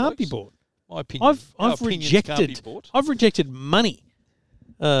 I can't be bought. My opinion. I've rejected money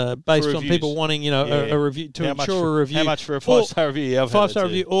based on people wanting a review to ensure a review. How much for a 5-star review? 5-star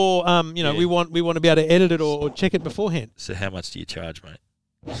review, or we want to be able to edit it or check it beforehand. So how much do you charge, mate?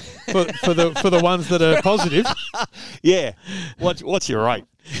 for the ones that are positive. Yeah. What's your rate?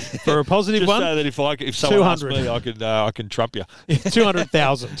 For a positive Just one, so that if someone asks 200. me, I can trump you.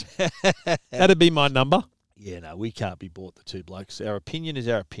 200,000. That'd be my number. Yeah, no, we can't be bought, the Two Blokes. Our opinion is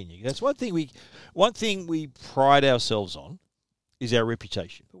our opinion. That's one thing we pride ourselves on is our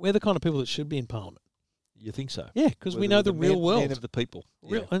reputation. But we're the kind of people that should be in Parliament. You think so? Yeah, because we know the real world. Men of the people.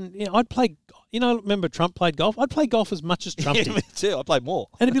 Real, and I'd play. Remember Trump played golf? I'd play golf as much as Trump did. Me too. I played more.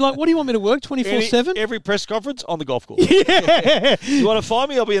 And it'd be like, what do you want me to work 24/7? Every press conference on the golf course. Yeah. You want to find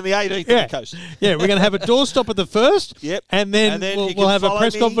me? I'll be in the 18th on the coast. Yeah, we're going to have a doorstop at the first. Yep. And then we'll have a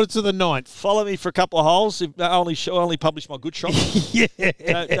press conference at the 9th. Follow me for a couple of holes. If I only publish my good shot. Yeah.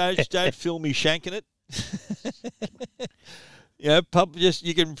 Don't film me shanking it.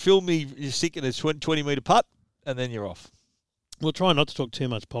 You can film me sticking a 20-metre putt, and then you're off. We'll try not to talk too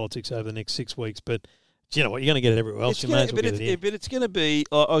much politics over the next 6 weeks, but do you know what? You're going to get it everywhere else. But it's going to be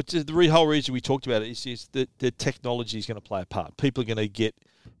the whole reason we talked about it is that the technology is going to play a part. People are going to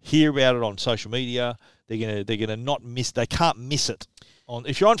hear about it on social media. They're going to not miss. They can't miss it.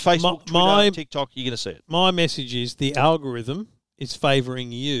 If you're on Facebook, Twitter, TikTok, you're going to see it. My message is the algorithm is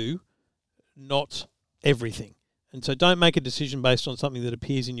favouring you, not everything. And so don't make a decision based on something that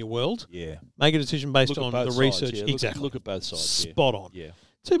appears in your world. Yeah. Make a decision based on the research. Yeah. Exactly. Look at both sides. Spot on. Yeah.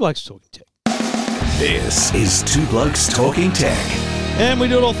 Two Blokes Talking Tech. This is Two Blokes Talking Tech. And we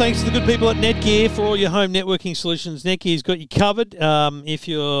do it all thanks to the good people at Netgear for all your home networking solutions. Netgear's got you covered. If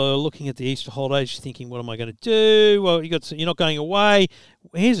you're looking at the Easter holidays, you're thinking, what am I going to do? Well, you're not going away.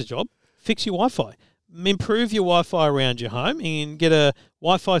 Here's a job. Fix your Wi-Fi. Improve your Wi-Fi around your home and get a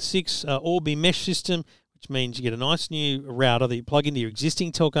Wi-Fi 6 Orbi mesh system, which means you get a nice new router that you plug into your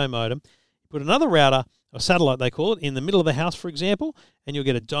existing telco modem. You put another router, or satellite they call it, in the middle of the house, for example, and you'll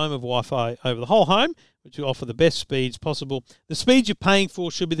get a dome of Wi-Fi over the whole home, which will offer the best speeds possible. The speeds you're paying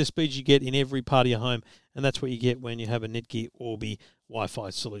for should be the speeds you get in every part of your home, and that's what you get when you have a Netgear Orbi Wi-Fi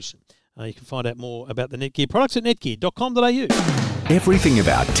solution. You can find out more about the Netgear products at netgear.com.au. Everything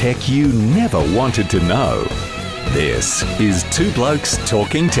about tech you never wanted to know. This is Two Blokes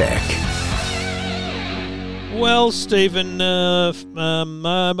Talking Tech. Well, Stephen,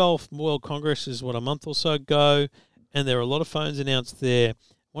 Mobile World Congress is, a month or so ago, and there are a lot of phones announced there.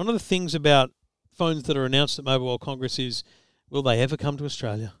 One of the things about phones that are announced at Mobile World Congress is, will they ever come to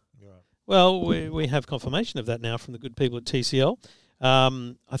Australia? Right. Well, we have confirmation of that now from the good people at TCL.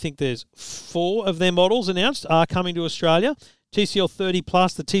 I think there's 4 of their models announced are coming to Australia. TCL 30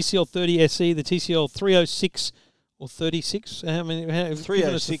 Plus, the TCL 30 SE, the TCL 306 or 36.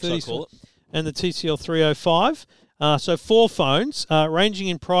 306, I call it. And the TCL 305. So 4 phones ranging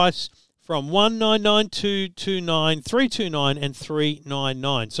in price from $199, $229, $329 and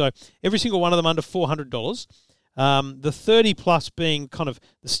 $399. So every single one of them under $400. The 30 Plus being kind of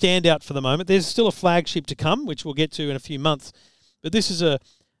the standout for the moment. There's still a flagship to come, which we'll get to in a few months. But this is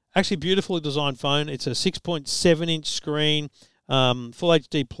actually beautifully designed phone. It's a 6.7-inch screen, full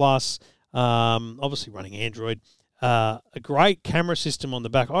HD plus, obviously running Android. A great camera system on the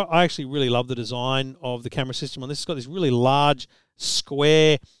back. I actually really love the design of the camera system on this. It's got this really large,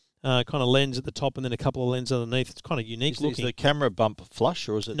 square kind of lens at the top and then a couple of lenses underneath. It's kind of unique looking. Is the camera bump flush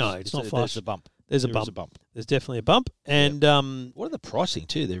or is it? No, it's not flush. There's a bump. There's a bump. There's definitely a bump. And what are the pricing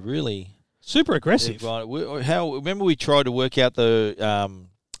too? They're really... Super aggressive. Yeah, right. Remember we tried to work out the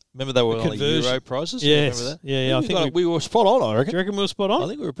remember they were on the conversion. Euro prices? Yes. Remember that? Yeah, I think we were spot on, I do reckon. you reckon we were spot on? I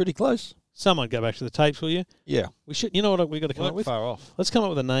think we were pretty close. Someone go back to the tapes, will you? Yeah. We should. You know what we got to come up Weren't with? far off. Let's come up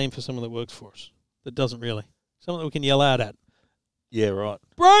with a name for someone that works for us that doesn't really. Someone that we can yell out at. Yeah, right.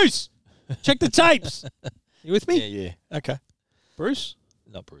 Bruce, check the tapes. You with me? Yeah. Okay. Bruce?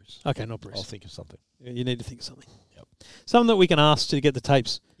 Not Bruce. Okay, not Bruce. I'll think of something. You need to think of something. Yep. Something that we can ask to get the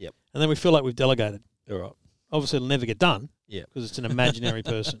tapes. Yep. And then we feel like we've delegated. All right. Obviously, it'll never get done. Yeah. Because it's an imaginary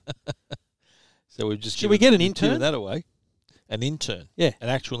person. So we've just Should we get an we've intern? given that away. An intern. Yeah. An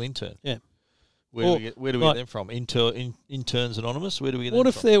actual intern. Yeah. Where do we get them from? Interns Anonymous? Where do we get them What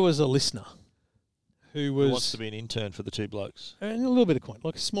if from? there was a listener who Who wants was to be an intern for the two blokes? and a little bit of coin,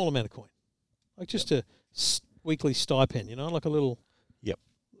 like a small amount of coin, like just a weekly stipend, like a little,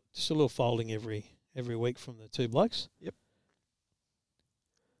 just a little folding every week from the two blokes. Yep.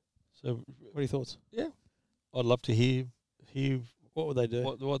 So, What are your thoughts? yeah, I'd love to hear What would they do?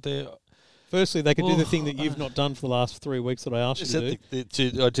 what they're. Firstly, they could do the Oh, thing that you've not done for the last 3 weeks that I asked you Is to that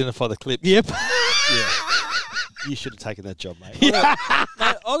do. to identify the clips? Yep. Yeah. You should have taken that job, mate. I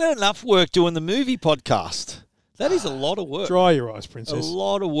got enough work doing the movie podcast. That is a lot of work. Dry your eyes, A princess.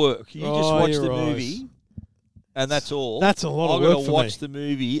 lot of work. You just Dry watch your the eyes. movie, and that's all. That's a lot of I've work got to for watch me. the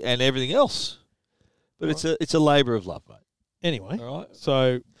movie and everything else. But it's a labour of love, mate. Anyway, All right.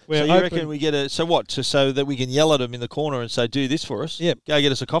 so we're So you open. reckon we get so that we can yell at them in the corner and say, "Do this for us." Yep. Go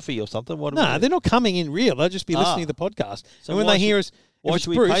get us a coffee or something. What? No, they're not coming in real. They'll just be listening to the podcast. So and when why they hear us, why if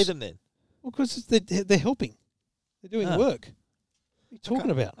should it's we Bruce, pay them then? Well, because they're helping. They're doing the work. What are you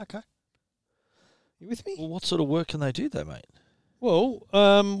talking about? Okay. You with me? Well, what sort of work can they do, though, mate? Well,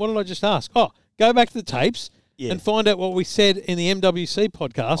 what did I just ask? Oh, go back to the tapes Yeah. and find out what we said in the MWC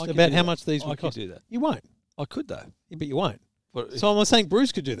podcast I could about do how that. much these I would could cost. do that. You won't. I could though. Yeah, but you won't. But So I'm saying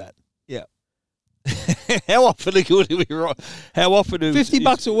Bruce could do that. yeah. How often do we write? How often?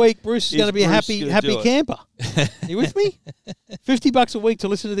 $50 a week, Bruce is is going to be a Bruce happy gonna do it? camper. You with me? $50 a week to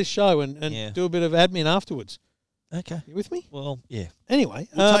listen to this show and Yeah. do a bit of admin afterwards. Okay. You with me? Well, yeah. Anyway,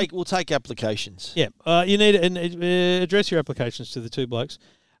 We'll take applications. Yeah, you need to address your applications to the two blokes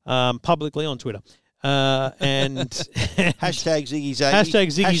publicly on Twitter. And Hashtag Ziggy Zaggy. Hashtag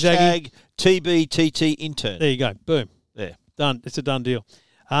Ziggy Zaggy. Hashtag TBTT intern. there you go. Boom. There. Done. It's a done deal.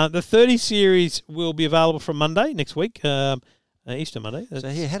 The 30 series will be available from Monday next week, Easter Monday. So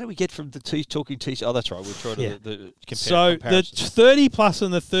yeah, how do we get from the talking T? Oh, that's right. We'll try to Yeah. the compare So the comparisons. 30 Plus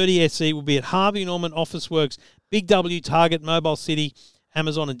and the 30 SE will be at Harvey Norman, Officeworks, Big W, Target, Mobile City,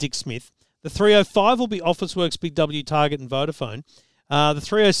 Amazon, and Dick Smith. The 305 will be Officeworks, Big W, Target, and Vodafone. The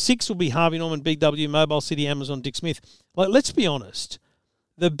 306 will be Harvey Norman, Big W, Mobile City, Amazon, Dick Smith. Like, let's be honest.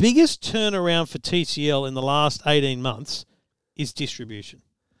 The biggest turnaround for TCL in the last 18 months is distribution.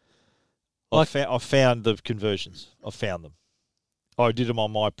 I found the conversions. I found them. I did them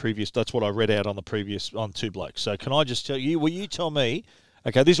on my previous. That's what I read out on Two Blokes. So can I just tell you? Will you tell me?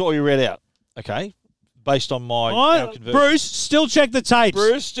 Okay, this is what we read out. Okay, based on our conversions. Bruce, still check the tapes.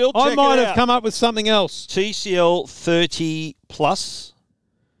 Bruce, still I check might it have out. come up with something else. TCL 30 Plus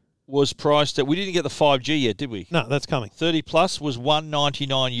was priced at. We didn't get the 5G yet, did we? No, that's coming. 30 Plus was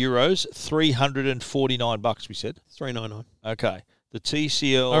 €199, $349. We said. It's $399. Okay, the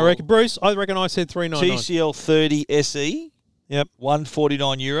TCL. I reckon, Bruce. I reckon I said $399. TCL 30 SE. Yep.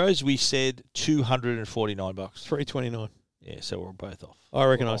 €149. We said $249. $329. Yeah, so we're both off. I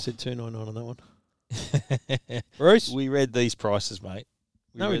reckon We're I off. said $299 on that one. Bruce, We read these prices, mate.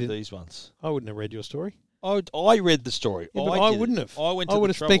 No, we read didn't. these ones. I wouldn't have read your story. I read the story. Yeah, but I did it. wouldn't have. I went to I the would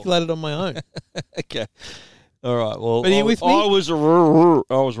have trouble. speculated on my own. Okay. All right. Well, But are you with me? I was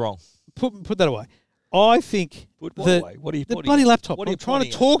wrong. Put that away. I think Put what the, away? What are you the pointing bloody at? laptop. What are you I'm trying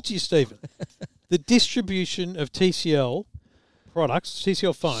to pointing at? talk to you, Stephen. The distribution of TCL products,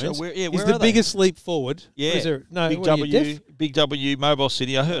 TCL phones, where is are the they? biggest leap forward. Yeah. Is there, no, Big what are you, W, deaf? Big W, Mobile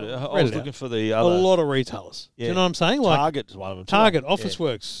City. I heard it. I Read was it out. looking for the A other. lot of retailers. Do Yeah. you know what I'm saying? Like Target's one of them. too. Target, Yeah.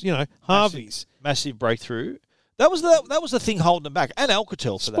 Officeworks, Harvey's. Massive breakthrough. That was the thing holding them back, and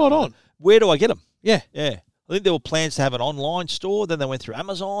Alcatel for that. Spot matter. on. Where do I get them? Yeah. Yeah, I think there were plans to have an online store. Then they went through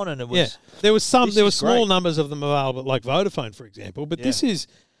Amazon, and it was Yeah, there was This there were is small great. numbers of them available, like Vodafone, for example. But Yeah. this is,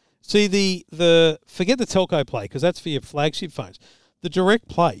 see the forget the telco play because that's for your flagship phones. The direct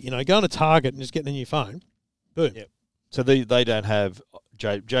play, going to Target and just getting a new phone, boom. Yep. So they don't have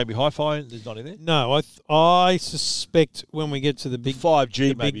JB Hi-Fi. There's not in there. No, I suspect when we get to the big 5G,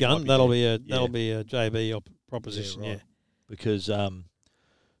 the maybe big gun, might that'll there. be a JB proposition. Yeah, Yeah, right. Because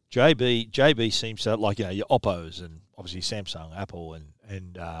JB seems to like your Oppos and obviously Samsung, Apple,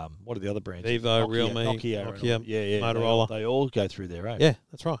 and what are the other brands? Vivo, Realme, Nokia, Nokia, yeah, Motorola. They all go through there, right? Yeah,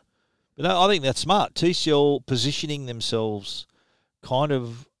 that's right. But no, I think that's smart. TCL positioning themselves kind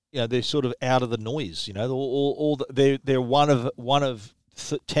of, they're sort of out of the noise. They're one of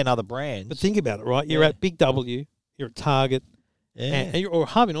 10 other brands. But think about it, right? You're at Big W, you're at Target, or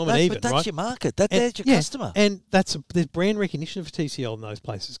Harvey Norman even, but that's right? your market. That's your customer. And there's brand recognition for TCL in those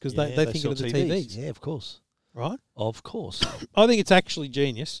places because they think of the TVs. Yeah, of course. Right? Of course. I think it's actually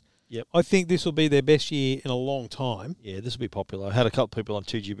genius. Yep. I think this will be their best year in a long time. Yeah, this will be popular. I had a couple of people on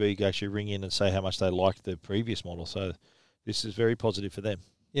 2GB actually ring in and say how much they liked the previous model. So this is very positive for them.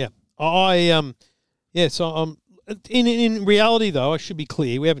 Yeah. In reality, though, I should be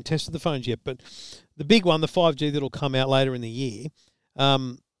clear, we haven't tested the phones yet, but the big one, the 5G that'll come out later in the year,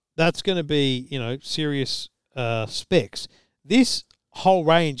 that's going to be, serious specs. This whole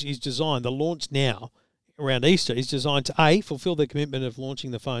range is designed, the launch now, around Easter, is designed to, A, fulfill their commitment of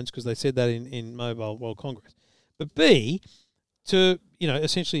launching the phones, because they said that in Mobile World Congress, but B, to,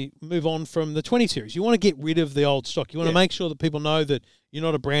 essentially move on from the 20 series. You want to get rid of the old stock. You want to make sure that people know that you're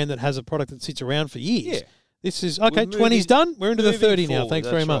not a brand that has a product that sits around for years. Yeah. This is, 20's done, we're into the 30 now. Thanks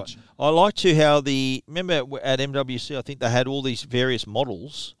very much. Right. I like to how remember at MWC, I think they had all these various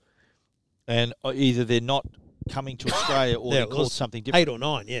models, and either they're not coming to Australia or they called something different. 8 or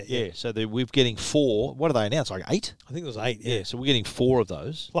 9, yeah. So we're getting 4. What do they announce? Like 8? I think it was 8. Yeah. So we're getting 4 of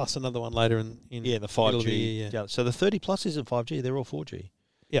those, plus another one later in the 5G. The year, yeah. So the 30 plus isn't 5G; they're all 4G.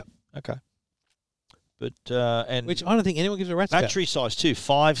 Yeah. Okay. But and which I don't think anyone gives a rat's about. Battery size too,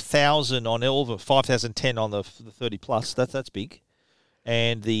 5,000 on Elva, 5,010 on the 30 plus. That's big,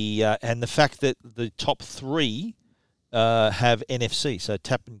 and the fact that the top 3 have NFC, so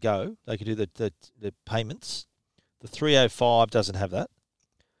tap and go. They can do the payments. The 305 doesn't have that,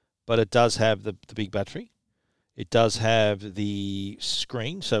 but it does have the big battery. It does have the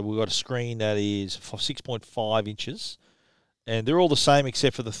screen. So we've got a screen that is 6.5 inches, and they're all the same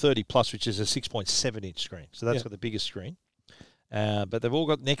except for the 30 plus, which is a 6.7 inch screen. So that's got the biggest screen. But they've all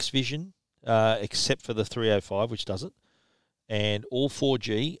got Next Vision, except for the 305, which doesn't, and all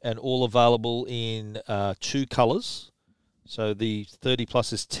 4G, and all available in 2 colours. So the 30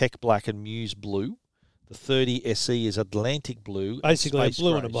 plus is Tech Black and Muse Blue. The 30 SE is Atlantic Blue. Basically a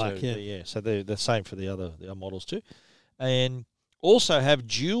blue gray. and a black, So they're the same for the other models too. And also have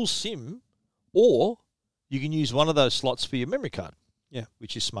dual SIM, or you can use one of those slots for your memory card. Yeah.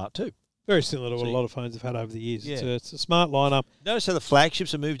 Which is smart too. Very similar to what a lot of phones have had over the years. Yeah. It's a smart lineup. Notice how the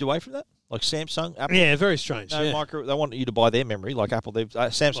flagships have moved away from that? Like Samsung, Apple? Yeah, very strange. No, micro, they want you to buy their memory, like Apple.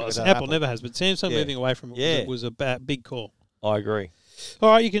 Samsung Apple never has, but Samsung moving away from it was a big call. I agree.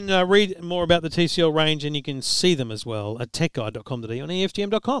 All right, you can read more about the TCL range, and you can see them as well at techguide.com.au on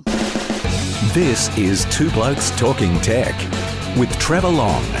EFTM.com. This is Two Blokes Talking Tech with Trevor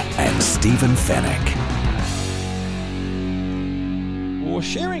Long and Stephen Fennick. Well, we're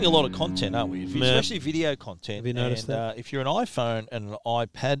sharing a lot of content, aren't we? Especially video content. Have you noticed that? If you're an iPhone and an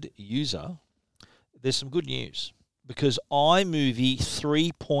iPad user, there's some good news, because iMovie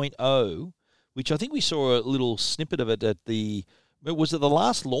 3.0, which I think we saw a little snippet of it at was it the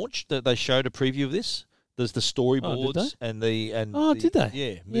last launch that they showed a preview of this? There's the storyboards did they?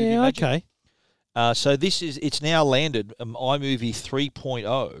 Yeah. Yeah, Magic. okay. So it's now landed, iMovie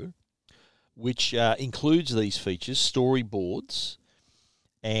 3.0, which includes these features, storyboards,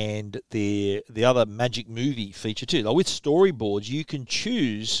 and the other Magic Movie feature too. Now, with storyboards, you can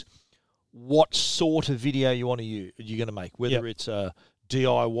choose what sort of video you're going to make, whether it's a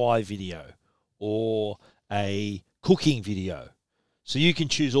DIY video or a cooking video. So you can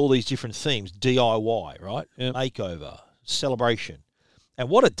choose all these different themes, DIY, right? Yep. Makeover, celebration. And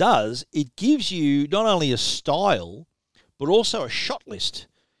what it does, it gives you not only a style, but also a shot list.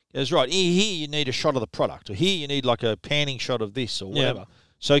 It goes, right, here you need a shot of the product, or here you need like a panning shot of this or whatever. Yep.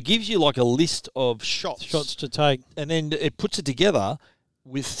 So it gives you like a list of shots to take. And then it puts it together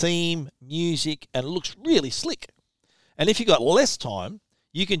with theme, music, and it looks really slick. And if you've got less time,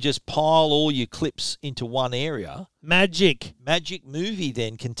 you can just pile all your clips into one area. Magic Movie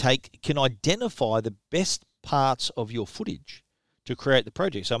then can identify the best parts of your footage to create the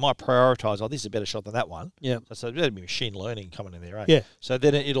project. So I might prioritise, this is a better shot than that one. Yeah. So there'll be machine learning coming in there, right? Yeah. So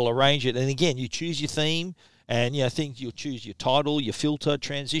then it'll arrange it. And again, you choose your theme, and you'll choose your title, your filter,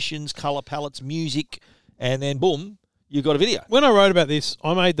 transitions, colour palettes, music, and then boom, you've got a video. When I wrote about this,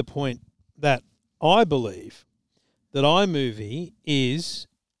 I made the point that I believe that iMovie is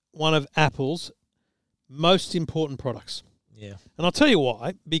one of Apple's most important products. Yeah. And I'll tell you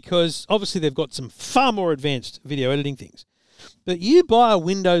why, because obviously they've got some far more advanced video editing things. But you buy a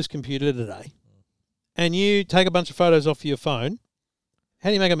Windows computer today and you take a bunch of photos off your phone, how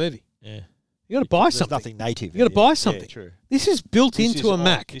do you make a movie? Yeah. You got to buy There's something. nothing native. You got to buy Yeah, something. true. This is built This into is a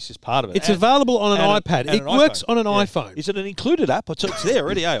Mac. This is part of it. It's available on an iPad. and It an works iPhone. on an Yeah. iPhone. Is it an included app? It's there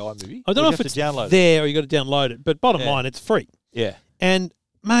already, iMovie. I don't Or know you if have it's to download it. there or you got to download it. But bottom Yeah. line, it's free. Yeah. And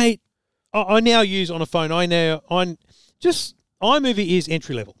mate, I now use on a phone. iMovie is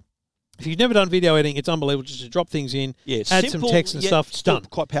entry level. If you've never done video editing, it's unbelievable. Just to drop things in, Yeah. It's add simple, some text and yet stuff. It's still done.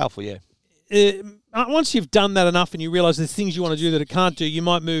 Quite powerful, yeah. Once you've done that enough and you realise there's things you want to do that it can't do, you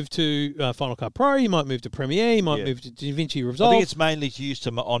might move to Final Cut Pro, you might move to Premiere, you might Yeah. move to DaVinci Resolve. I think it's mainly used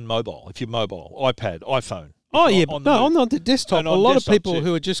on mobile. If you're mobile, iPad, iPhone. Oh, If yeah, you're but on no, the move. on the desktop. And A on lot of desktop people too.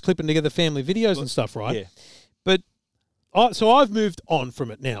 who are just clipping together family videos and stuff, right? Yeah. But so I've moved on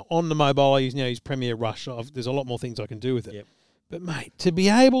from it now. On the mobile, I use Premiere Rush. There's a lot more things I can do with it. Yep. But, mate, to be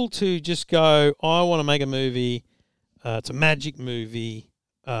able to just go, I want to make a movie, it's a magic movie,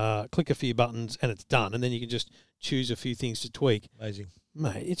 click a few buttons and it's done. And then you can just choose a few things to tweak. Amazing.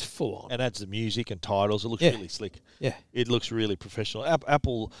 Mate, it's full on. And adds the music and titles. It looks Yeah. really slick. Yeah. It looks really professional.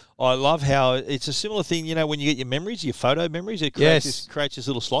 Apple, I love how it's a similar thing, when you get your memories, your photo memories, it creates, this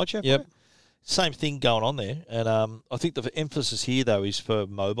little slideshow for Yep. you. Same thing going on there. And I think the emphasis here, though, is for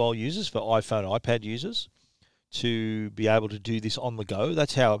mobile users, for iPhone, iPad users, to be able to do this on the go.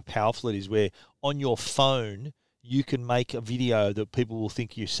 That's how powerful it is, where on your phone you can make a video that people will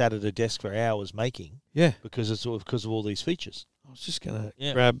think you sat at a desk for hours making Yeah. because of all these features. I was just going Yeah.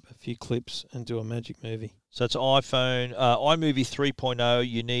 to grab a few clips and do a magic movie. So it's iPhone, iMovie 3.0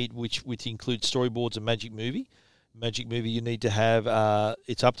 you need, which includes storyboards and Magic Movie. Magic Movie you need to have,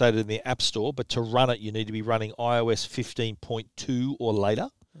 it's updated in the App Store, but to run it you need to be running iOS 15.2 or later,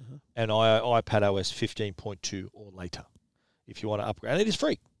 and iPad OS 15.2 or later if you want to upgrade. And it is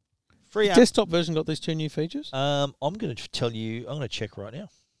free. Free The app. desktop version got these two new features? I'm going to tell you, I'm going to check right now.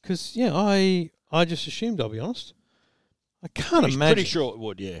 Because, I just assumed, I'll be honest. I can't imagine. Pretty sure it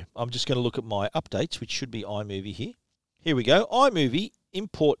would, yeah. I'm just going to look at my updates, which should be iMovie here. Here we go. iMovie,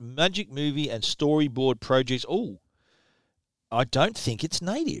 import Magic Movie and storyboard projects. Oh, I don't think it's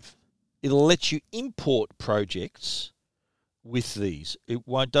native. It'll let you import projects with these. It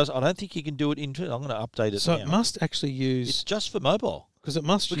won't. I don't think you can do it into. I'm going to update it So now. it must actually use... It's just for mobile. Because it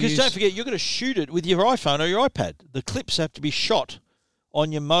must Because use... don't forget, you're going to shoot it with your iPhone or your iPad. The clips have to be shot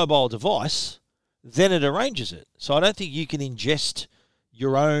on your mobile device, then it arranges it. So I don't think you can ingest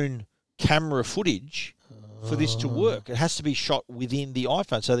your own camera footage for this to work. It has to be shot within the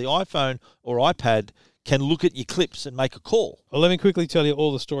iPhone. So the iPhone or iPad can look at your clips and make a call. Well, let me quickly tell you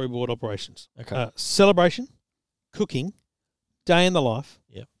all the storyboard operations. Okay. Celebration, cooking, day in the life,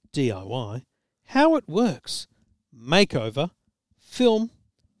 Yep. DIY, how it works, makeover, film,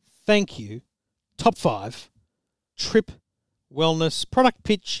 thank you, top 5, trip, wellness, product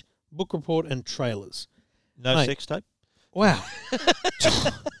pitch, book report, and trailers. No Mate. sex tape? Wow.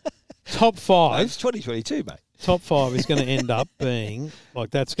 Top 5. It's 2022, mate. Top 5 is going to end up being like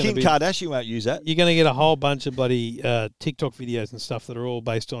that's going to Kim be. Kardashian won't use that. You're going to get a whole bunch of bloody TikTok videos and stuff that are all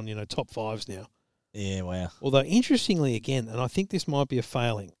based on top 5s now. Yeah, wow. Although interestingly, again, and I think this might be a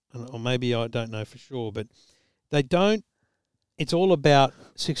failing, or maybe I don't know for sure, but they don't. It's all about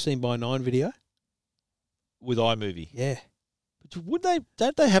 16:9 video. With iMovie. Yeah. But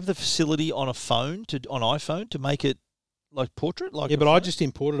don't they have the facility on iPhone to make it like portrait? Like Yeah, a but I phone? just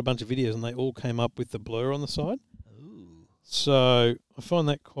imported a bunch of videos and they all came up with the blur on the side. Ooh. So I find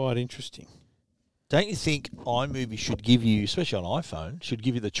that quite interesting. Don't you think iMovie should give you, especially on iPhone, should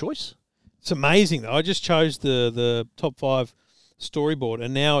give you the choice? It's amazing though. I just chose the top 5 storyboard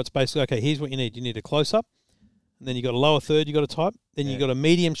and now it's basically, okay, here's what you need. You need a close-up, and then you got a lower third you got to type, then you got a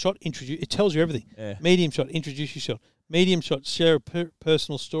medium shot, it tells you everything. Yeah. Medium shot, introduce your shot. Medium shot, share a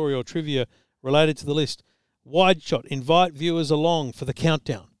personal story or trivia related to the list. Wide shot, invite viewers along for the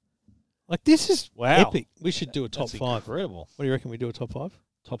countdown. Like, this is epic. We should do a top That's 5. incredible. What do you reckon we do a top 5?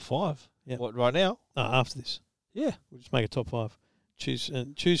 Top 5? Yeah. What, right now? After this. Yeah. We'll just make a top 5.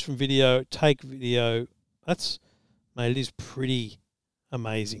 Choose from video, take video. Mate, it is pretty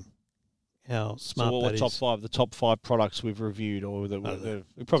amazing how smart So what that top is. 5? The top 5 products we've reviewed, or We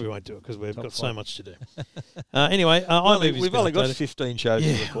probably won't do it because we've Top got so 5. much to do. Anyway, iMovie's we've been only got updated. 15 shows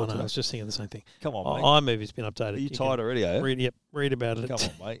Yeah, to I record know. I today. was just thinking the same thing. Come on, mate. iMovie's been updated. Are you can tired already, eh? Read about it Come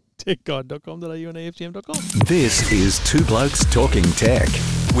at on, mate. techguide.com.au and EFTM.com. This is Two Blokes Talking Tech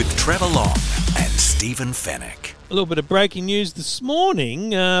with Trevor Long and Stephen Fennick. A little bit of breaking news this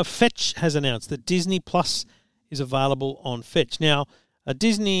morning. Fetch has announced that Disney Plus is available on Fetch. Now,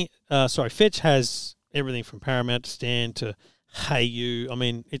 Fetch has everything from Paramount to Stan to Hayu. I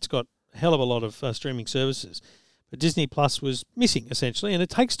mean, it's got a hell of a lot of streaming services. But Disney Plus was missing, essentially, and it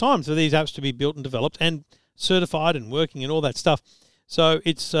takes time for these apps to be built and developed and certified and working and all that stuff. So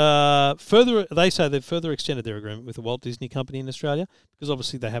it's further. They say they've further extended their agreement with the Walt Disney Company in Australia because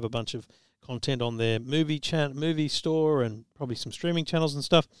obviously they have a bunch of content on their movie store and probably some streaming channels and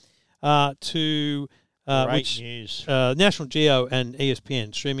stuff. To Great news. National Geo and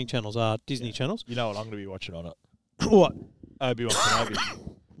ESPN streaming channels are Disney channels. You know what I'm going to be watching on it? What? Obi-Wan Kenobi.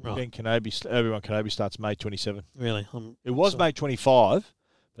 Right. Obi-Wan Kenobi starts May 27. Really? It was May 25,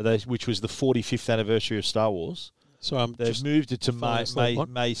 which was the 45th anniversary of Star Wars. So They've moved it to May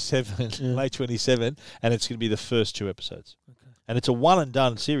 7, Yeah. May 27, and it's going to be the first 2 episodes. Okay. And it's a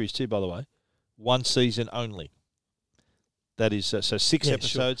one-and-done series too, by the way. 1 season only. That is, so 6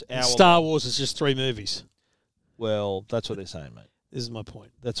 episodes. Sure. Star Wars is just 3 movies. Well, that's what they're saying, mate. This is my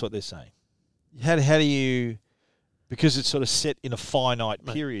point. That's what they're saying. How do you... Because it's sort of set in a finite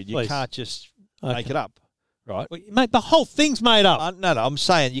period, you can't just make it up, right? Well, mate, the whole thing's made up. No, I'm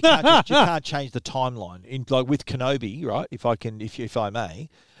saying you can't change the timeline. Like with Kenobi, right? If I may,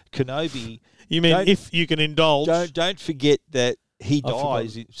 Kenobi. You mean if you can indulge? Don't forget that he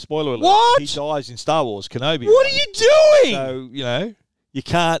dies. Spoiler alert! What? He dies in Star Wars Kenobi. What are you doing? So you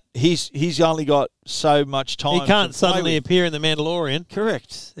can't. He's only got so much time. He can't suddenly appear in the Mandalorian.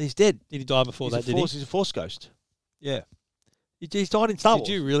 Correct. He's dead. Did he die before that? He's a Force ghost. Yeah. He's died in Star Wars.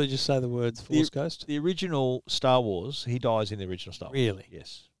 Did you really just say the words Force Ghost? The original Star Wars, he dies in the original Star Wars. Really?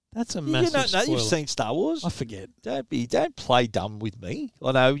 Yes. That's a massive spoiler. You've seen Star Wars. I forget. Don't play dumb with me.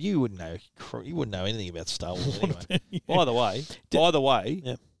 I know you wouldn't know. You wouldn't know anything about Star Wars anyway. Yeah. By the way,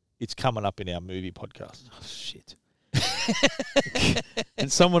 yeah. It's coming up in our movie podcast. Oh, shit. Can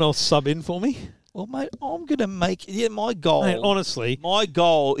someone else sub in for me? Well, mate, I'm going to make... Yeah, my goal... Mate, honestly... My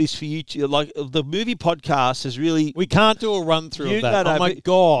goal is for you to... Like, the movie podcast has really... We can't do a run-through of that. Oh, my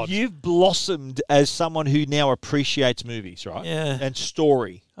God. You've blossomed as someone who now appreciates movies, right? Yeah. And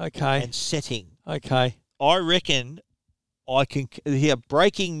story. Okay. And setting. Okay. I reckon I can... Here,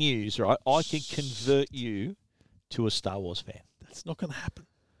 breaking news, right? I can convert you to a Star Wars fan. That's not going to happen.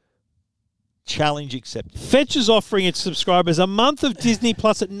 Challenge accepted. Fetch is offering its subscribers a month of Disney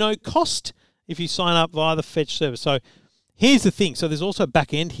Plus at no cost if you sign up via the Fetch service. So here's the thing. So there's also a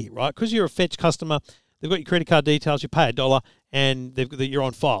back end here, right? Because you're a Fetch customer, they've got your credit card details, you pay $1, and you're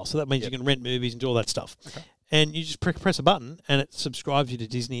on file. So that means you can rent movies and do all that stuff. Okay. And you just press a button, and it subscribes you to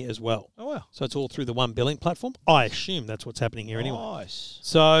Disney as well. Oh, wow. So it's all through the one billing platform. I assume that's what's happening here anyway. Nice.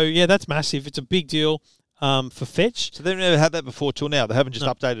 So, yeah, that's massive. It's a big deal for Fetch. So they've never had that before till now. They haven't just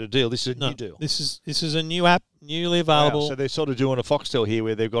updated a deal. This is a new deal. This is a new app, newly available. Wow. So they're sort of doing a Foxtel here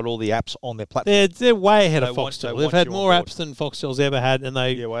where they've got all the apps on their platform. They're way ahead of Foxtel. They've had more apps than Foxtel's ever had, and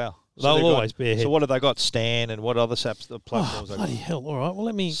Yeah, wow. They'll always be ahead. So what have they got? Stan and what other apps, the platforms? Oh, bloody hell. All right, well,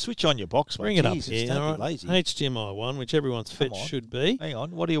 let me... Switch on your box, mate. Bring it Jesus, up here. Don't be lazy. HDMI 1, which everyone's Fetch should be. Hang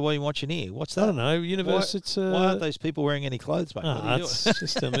on. What are you watching here? What's that? I don't know. Universe, why aren't those people wearing any clothes, mate? That's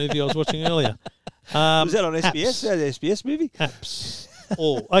just a movie I was watching earlier. Was that on SBS? Is that an SBS movie? Apps.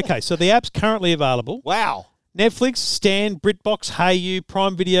 Okay, so the app's currently available. Wow. Netflix, Stan, BritBox, HeyU,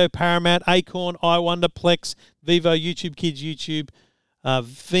 Prime Video, Paramount, Acorn, iWonder, Plex, Vivo, YouTube Kids, YouTube,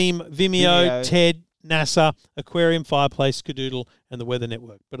 Vimeo, TED, NASA, Aquarium, Fireplace, Skadoodle, and the Weather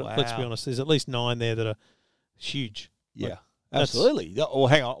Network. But let's be honest, there's at least 9 there that are huge. Yeah, absolutely. Oh,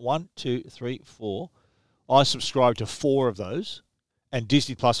 hang on. 1, 2, 3, 4. I subscribe to 4 of those, and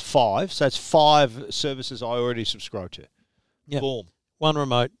Disney Plus 5. So it's 5 services I already subscribe to. Yep. Boom. 1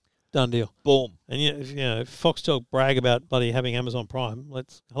 remote. Done deal. Boom. And if Foxtel brag about bloody having Amazon Prime,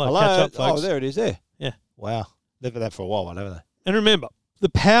 hello, catch up, folks. Oh, there it is there. Yeah. Wow. They've had that for a while, haven't they? And remember, the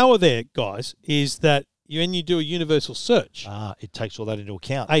power there, guys, is that when you do a universal search, it takes all that into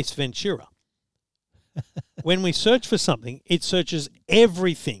account. Ace Ventura. When we search for something, it searches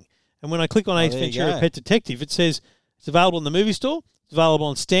everything. And when I click on Ace Ventura Pet Detective, it says it's available in the movie store, it's available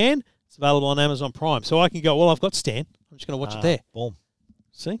on Stan, it's available on Amazon Prime. So I can go, well, I've got Stan. I'm just going to watch it there. Boom.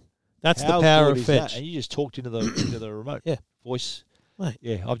 See? That's the power of Fetch. And you just talked into the remote. Yeah. Voice. Mate.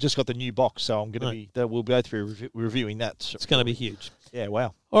 Yeah, I've just got the new box, so I'm going to we'll both be reviewing that. It's going to be huge. Yeah,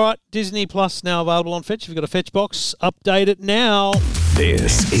 wow. All right, Disney Plus now available on Fetch. If you've got a Fetch box, update it now.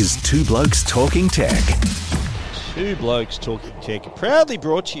 This is Two Blokes Talking Tech. Two Blokes Talking Tech, proudly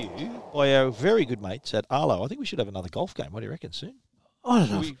brought to you by our very good mates at Arlo. I think we should have another golf game. What do you reckon, soon? I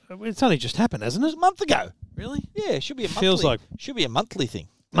don't know. It's only just happened, hasn't it? A month ago. Really? Yeah, it should be a monthly. Feels like should be a monthly thing.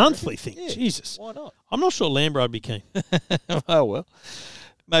 Monthly thing? Yeah. Jesus. Why not? I'm not sure Lambro would be keen. Oh, well.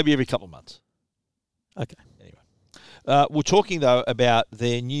 Maybe every couple of months. Okay. Anyway. We're talking, though, about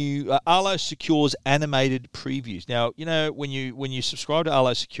their new Arlo Secure's animated previews. Now, when you subscribe to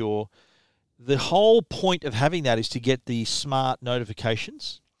Arlo Secure, the whole point of having that is to get the smart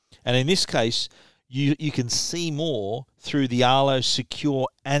notifications. And in this case, you can see more through the Arlo Secure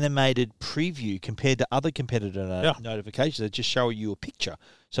animated preview compared to other competitor notifications that just show you a picture.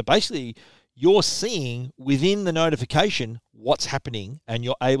 So basically, you're seeing within the notification what's happening, and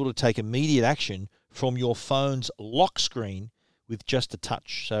you're able to take immediate action from your phone's lock screen with just a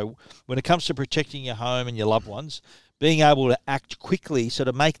touch. So when it comes to protecting your home and your loved ones, being able to act quickly, so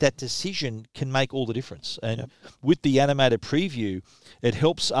to make that decision can make all the difference. And with the animated preview, it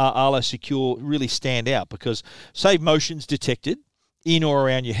helps Arlo Secure really stand out because, say, motion's detected in or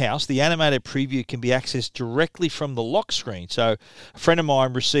around your house, the animated preview can be accessed directly from the lock screen. So a friend of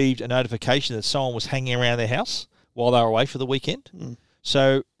mine received a notification that someone was hanging around their house while they were away for the weekend.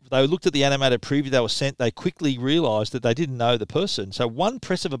 So they looked at the animated preview they were sent. They quickly realised that they didn't know the person. So one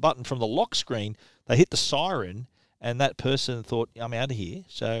press of a button from the lock screen, they hit the siren, and that person thought, I'm out of here.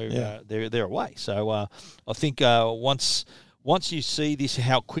 So they're away. So I think once you see this,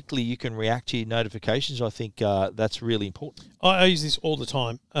 how quickly you can react to your notifications, I think that's really important. I use this all the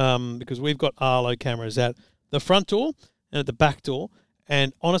time because we've got Arlo cameras at the front door and at the back door.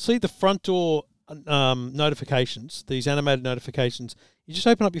 And honestly, the front door notifications, these animated notifications, you just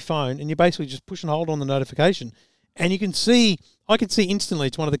open up your phone and you basically just push and hold on the notification. And you can see, I can see instantly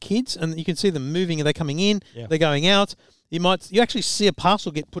it's one of the kids, and you can see them moving. Are they coming in? They're going out. You actually see a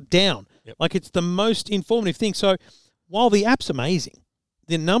parcel get put down. Like, it's the most informative thing. So while the app's amazing,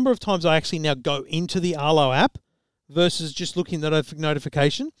 the number of times I actually now go into the Arlo app versus just looking at the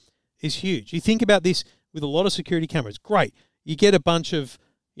notification is huge. You think about this with a lot of security cameras. Great. You get a bunch of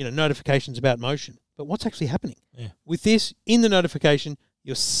notifications about motion. But what's actually happening? With this, in the notification,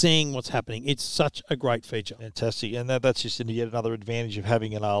 you're seeing what's happening. It's such a great feature. Fantastic. And that's just yet another advantage of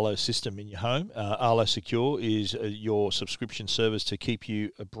having an Arlo system in your home. Arlo Secure is your subscription service to keep you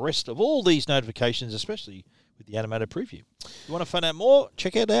abreast of all these notifications, especially with the animated preview. If you want to find out more,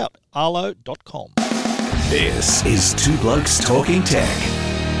 check it out, arlo.com. This is Two Blokes Talking Tech.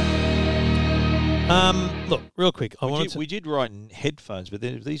 Look, real quick. We did write in headphones, but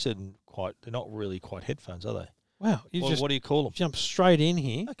these are they're not really quite headphones, are they? Wow. What do you call them? Jump straight in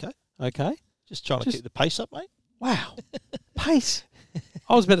here. Okay. Just trying to keep the pace up, mate. Wow. Pace.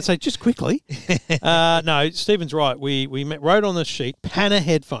 I was about to say, just quickly. No, Stephen's right. We wrote on the sheet, Pana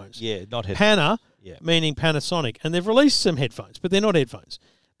headphones. Yeah, not headphones. Pana, meaning Panasonic. And they've released some headphones, but they're not headphones.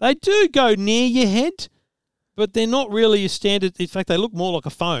 They do go near your head, but they're not really a standard. In fact, they look more like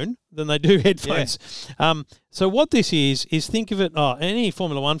a phone than they do headphones. So what this is think of it, any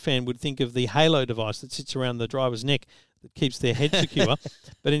Formula One fan would think of the Halo device that sits around the driver's neck that keeps their head secure.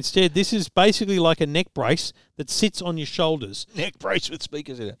 But instead, this is basically like a neck brace that sits on your shoulders. Neck brace with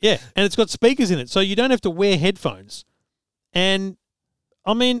speakers in it. Yeah, and it's got speakers in it, so you don't have to wear headphones. And,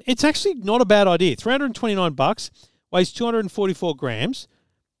 I mean, it's actually not a bad idea. $329, weighs 244 grams.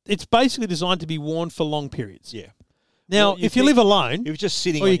 It's basically designed to be worn for long periods. Yeah. Now, if you live alone, if you're just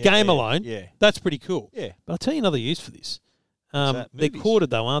sitting or on you game alone, yeah, that's pretty cool. Yeah. But I'll tell you another use for this. They're corded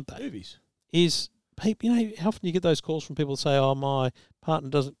though, aren't they? Movies. Is people, how often you get those calls from people that say, "Oh, my partner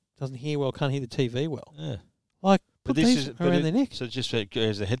doesn't hear well, can't hear the TV well." Yeah. Like, put these around their neck. So it just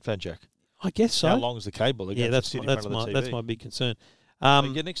as a headphone jack. I guess so. How long is the cable? That's my big concern.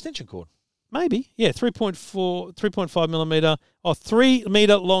 Get an extension cord. Maybe, 3.5 millimeter, 3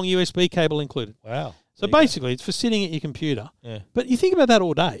 meter long USB cable included. Wow. So basically, it's for sitting at your computer. Yeah. But you think about that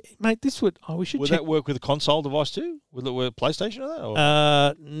all day, mate. We should. Would check. that work with a console device too? Would it work PlayStation or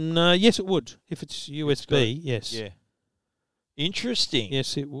that? Or? No. Yes, it would. If it's USB, yes. Yeah. Interesting.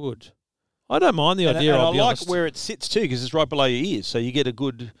 Yes, it would. I don't mind the idea. And I'll I be like honest. where it sits too, because it's right below your ears, so you get a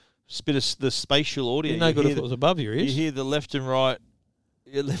good bit of the spatial audio. No good if it was above your ears. You hear the left and right.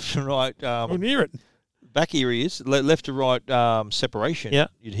 Or near it. Back ear ears, left to right separation. Yeah.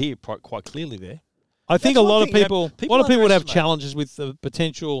 You'd hear quite clearly there. I think a lot of people would have underestimate. challenges with the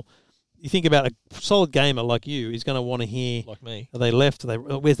potential. You think about a solid gamer like you is going to want to hear. Like me. Are they left?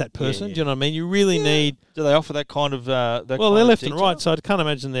 Where's that person? Yeah. Do you know what I mean? You really need. Do they offer that kind of? Well, they're left and right, so I can't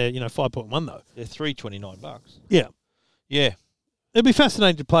imagine they're 5.1 though. They're $329. Yeah. Yeah. It'd be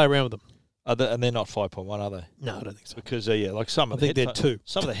fascinating to play around with them. And they're not 5.1, are they? No, I don't think so. Because like some of I think they're 2.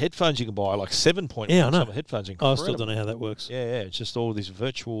 Some of the headphones you can buy are like 7.1. Yeah, I know. Some of the headphones are incredible. I still don't know how that works. Yeah. It's just all this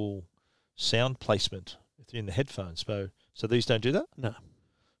virtual sound placement in the headphones. So these don't do that? No.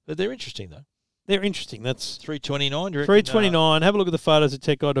 But they're interesting though. They're interesting. That's $329. $329. Have a look at the photos at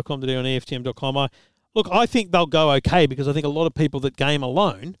techguide.com today on EFTM.com. I think they'll go okay because I think a lot of people that game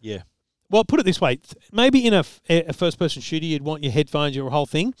alone. Yeah. Well, put it this way. Maybe in a first-person shooter, you'd want your headphones, your whole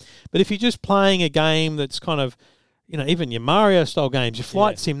thing. But if you're just playing a game that's kind of, even your Mario-style games, your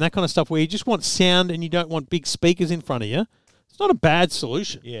flight sim, that kind of stuff, where you just want sound and you don't want big speakers in front of you, it's not a bad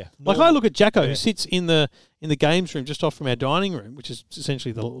solution. Yeah. Like I look at Jacko, Yeah. who sits in the games room just off from our dining room, which is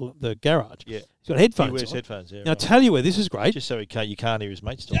essentially the garage. Yeah. He's got headphones. He wears on. headphones. Yeah. Now, I tell you where this is great. Just so you can't hear his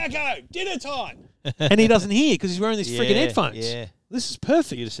mates talk. Jacko, dinner time. And he doesn't hear because he's wearing these freaking headphones. Yeah. This is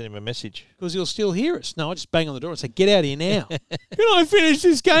perfect. You just send him a message. Because he'll still hear us. No, I just bang on the door and say, get out of here now. Can I finish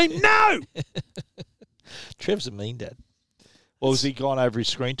this game? No! Trev's a mean dad. Well, has he gone over his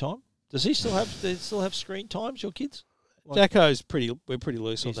screen time? Does he still have screen times, your kids? Jacko's we're pretty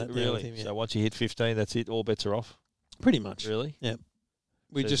loose on Is that. it now really? with him, yeah. So once you hit 15, that's it. All bets are off. Pretty much. Really? Yeah.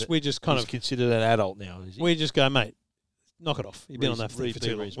 We So just kind he's of considered an adult now. Is he? we just go, mate, knock it off. You've been on that thing for reasonably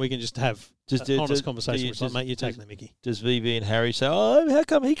too long. reasonable. We can just have Does- an does- honest does- conversation. do Which you- like, mate, you're does- taking the mickey. Does Vivi and Harry say, "Oh, how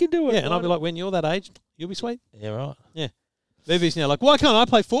come he can do it?" Yeah, and I'll be like, when you're that age, you'll be sweet. "Yeah, right." Vivi's now like, why can't I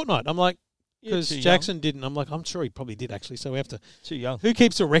play Fortnite? I'm like, You're because too young. Jackson didn't. I'm like, I'm sure he probably did actually. So we have to. Too young. Who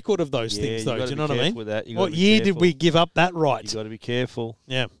keeps a record of those Yeah, things, though? gotta Do you be know what I careful mean? with that. You What gotta be year did careful. we give up that right? You got to be careful.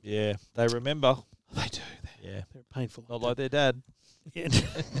 Yeah, Yeah, they remember. they do. Yeah, They're painful. not like their dad. Yeah.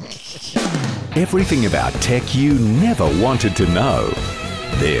 Everything about tech you never wanted to know.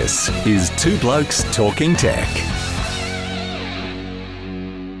 This is Two Blokes Talking Tech.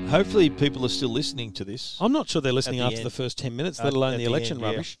 Hopefully, people are still listening to this. I'm not sure they're listening the after end. the first 10 minutes, let alone At the election end, yeah.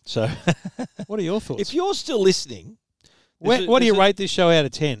 rubbish. So, What are your thoughts? if you're still listening, What do you there's a- rate this show out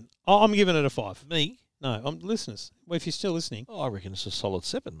of 10? Oh, I'm giving it a 5. me? No, I'm listeners. Well, if you're still listening, Oh, I reckon it's a solid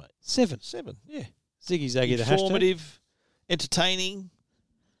 7, mate. 7. 7, yeah. Ziggy Zaggy the hashtag. Informative, entertaining,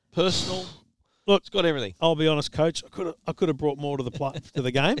 personal. Look, It's got everything. I'll be honest, Coach. I could have brought more to the to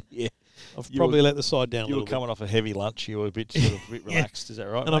the game. Yeah. I've You probably were- let the side down a You were little bit. coming off a heavy lunch. You were a bit sort of a bit relaxed. Is that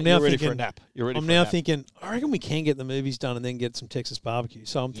right? And mate? I'm now You're ready for a thinking- nap. You're ready I'm for a now nap. thinking, I reckon we can get the movies done and then get some Texas barbecue.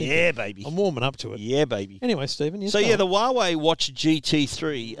 So I'm thinking, Yeah, baby. I'm warming up to it. Yeah, baby. Anyway, Stephen, So yeah, the Huawei Watch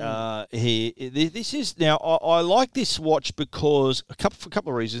GT3 here. This is now. I like this watch because for a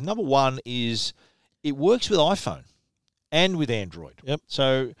couple of reasons. Number one is it works with iPhone and with Android. Yep.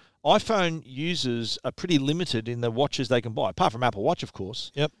 So iPhone users are pretty limited in the watches they can buy, apart from Apple Watch, of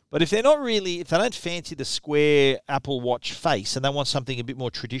course. Yep. But if they don't fancy the square Apple Watch face and they want something a bit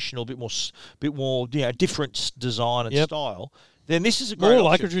more traditional, a bit more different design and Yep. style, then this is a great more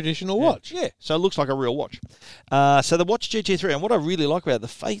like option. a traditional watch. Yeah, so it looks like a real watch. So the Watch GT3, and what I really like about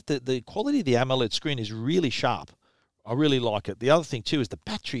it, the quality of the AMOLED screen is really sharp. I really like it. The other thing too is the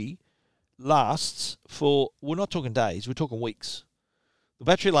battery lasts for, we're not talking days, we're talking weeks. The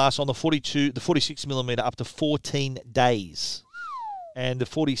battery lasts on the 46 millimeter up to 14 days, and the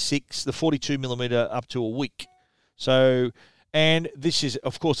 42 millimeter up to a week. So, and this is,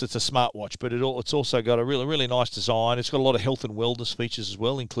 of course, it's a smartwatch, but it's also got a really nice design. It's got a lot of health and wellness features as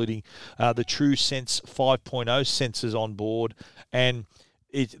well, including the True Sense 5.0 sensors on board, and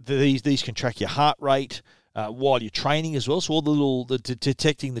these can track your heart rate while you're training as well. So all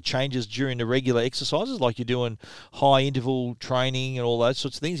detecting the changes during the regular exercises, like you're doing high interval training and all those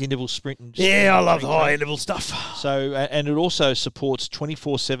sorts of things, interval sprint. And Yeah, I love high interval stuff. So, and it also supports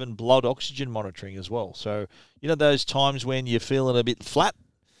 24/7 blood oxygen monitoring as well. So, those times when you're feeling a bit flat,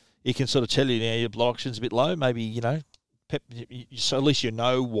 it can sort of tell you now your blood oxygen's a bit low. Maybe, so at least you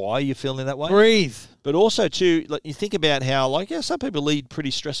know why you're feeling that way. Breathe. But also, too, like you think about how, some people lead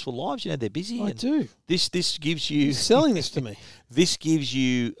pretty stressful lives. They're busy. I and do. This gives you You're selling this to me. This gives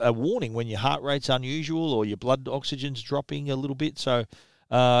you a warning when your heart rate's unusual or your blood oxygen's dropping a little bit. So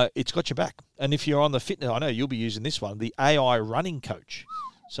it's got your back. And if you're on the fitness, I know you'll be using this one, the AI running coach.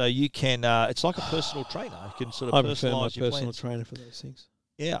 So you can, it's like a personal trainer. You can sort of I prefer my personalise your personal plans. trainer for those things.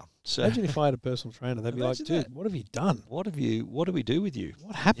 Yeah. So Imagine if I had a personal trainer. They'd be like, Imagine dude, that. what have you done? what do we do with you?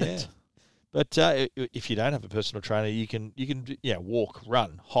 What happened? Yeah. But if you don't have a personal trainer, you can walk,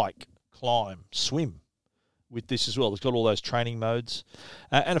 run, hike, climb, swim with this as well. It's got all those training modes,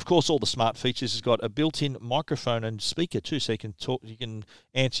 and of course all the smart features. It's got a built-in microphone and speaker too, so you can talk. You can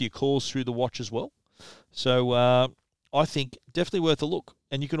answer your calls through the watch as well. So I think definitely worth a look.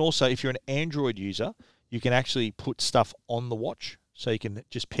 And you can also, if you're an Android user, you can actually put stuff on the watch. So you can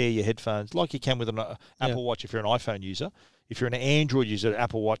just pair your headphones like you can with an Apple Watch if you're an iPhone user. If you're an Android user,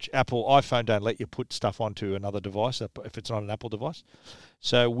 Apple iPhone don't let you put stuff onto another device if it's not an Apple device.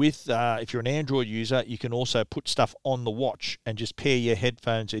 So if you're an Android user, you can also put stuff on the watch and just pair your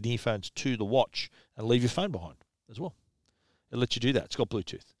headphones and earphones to the watch and leave your phone behind as well. It lets you do that. It's got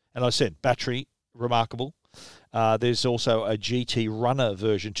Bluetooth. And like I said, battery, remarkable. There's also a GT Runner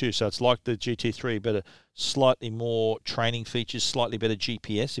version too, so it's like the GT3, but a slightly more training features, slightly better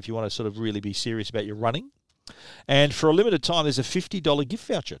GPS if you want to sort of really be serious about your running. And for a limited time, there's a $50 gift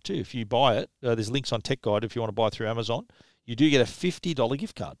voucher too. If you buy it, there's links on Tech Guide if you want to buy it through Amazon. You do get a $50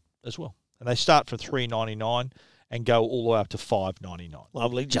 gift card as well. And they start from $3.99, and go all the way up to $599.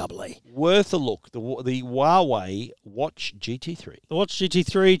 Lovely jubbly. Worth a look. The Huawei Watch GT3. The Watch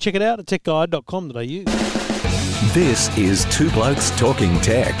GT3, check it out at techguide.com.au. This is Two Blokes Talking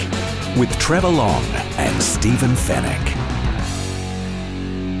Tech with Trevor Long and Stephen Fennick.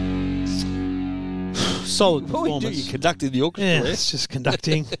 Solid What do you performance. do? You conducted the orchestra. Yeah, there? it's just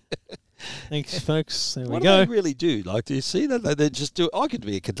conducting. Thanks, folks. There we What go. do they really do? Like, do you see that? They just do. I could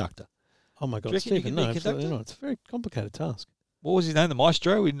be a conductor. Oh my Do God, you reckon you Stephen, can be a no, absolutely conductor? not. It's a very complicated task. What was his name? The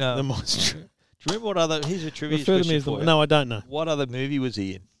Maestro in. The Maestro. Do you remember what other? Here's a trivia Refer to me question as the. for you. No, I don't know. What other movie was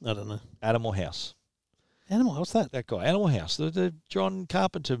he in? I don't know. Animal House. Animal, what's that? That guy. Animal House. The John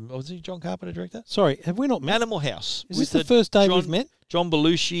Carpenter. Was he John Carpenter director? Sorry, have we not met? Animal House. Is with this the first day John, we've met? John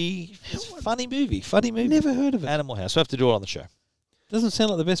Belushi. It's a funny movie. Funny movie. Never heard of it. Animal House. We have to do it on the show. Doesn't sound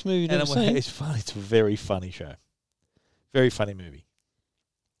like the best movie you've ever Animal seen. House. It's funny. It's a very funny show. Very funny movie.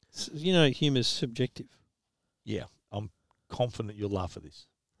 You know, humour's subjective. Yeah. I'm confident you'll laugh at this.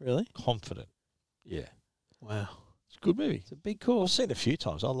 Really? Confident. Yeah. Wow. It's a good movie. It's a big call. I've seen it a few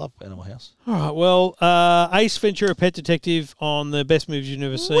times. I love Animal House. All right, well, Ace Ventura Pet Detective on the best movies you've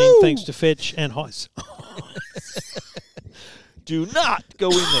never seen, Woo! thanks to Fetch and Heist. Do not go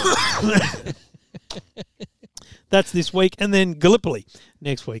in there. That's this week, and then Gallipoli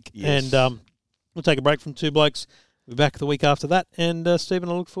next week. Yes. And we'll take a break from Two Blokes. We'll be back the week after that. And, Stephen,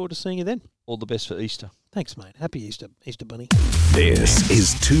 I look forward to seeing you then. All the best for Easter. Thanks, mate. Happy Easter, Easter Bunny. This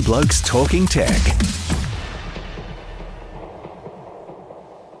is Two Blokes Talking Tech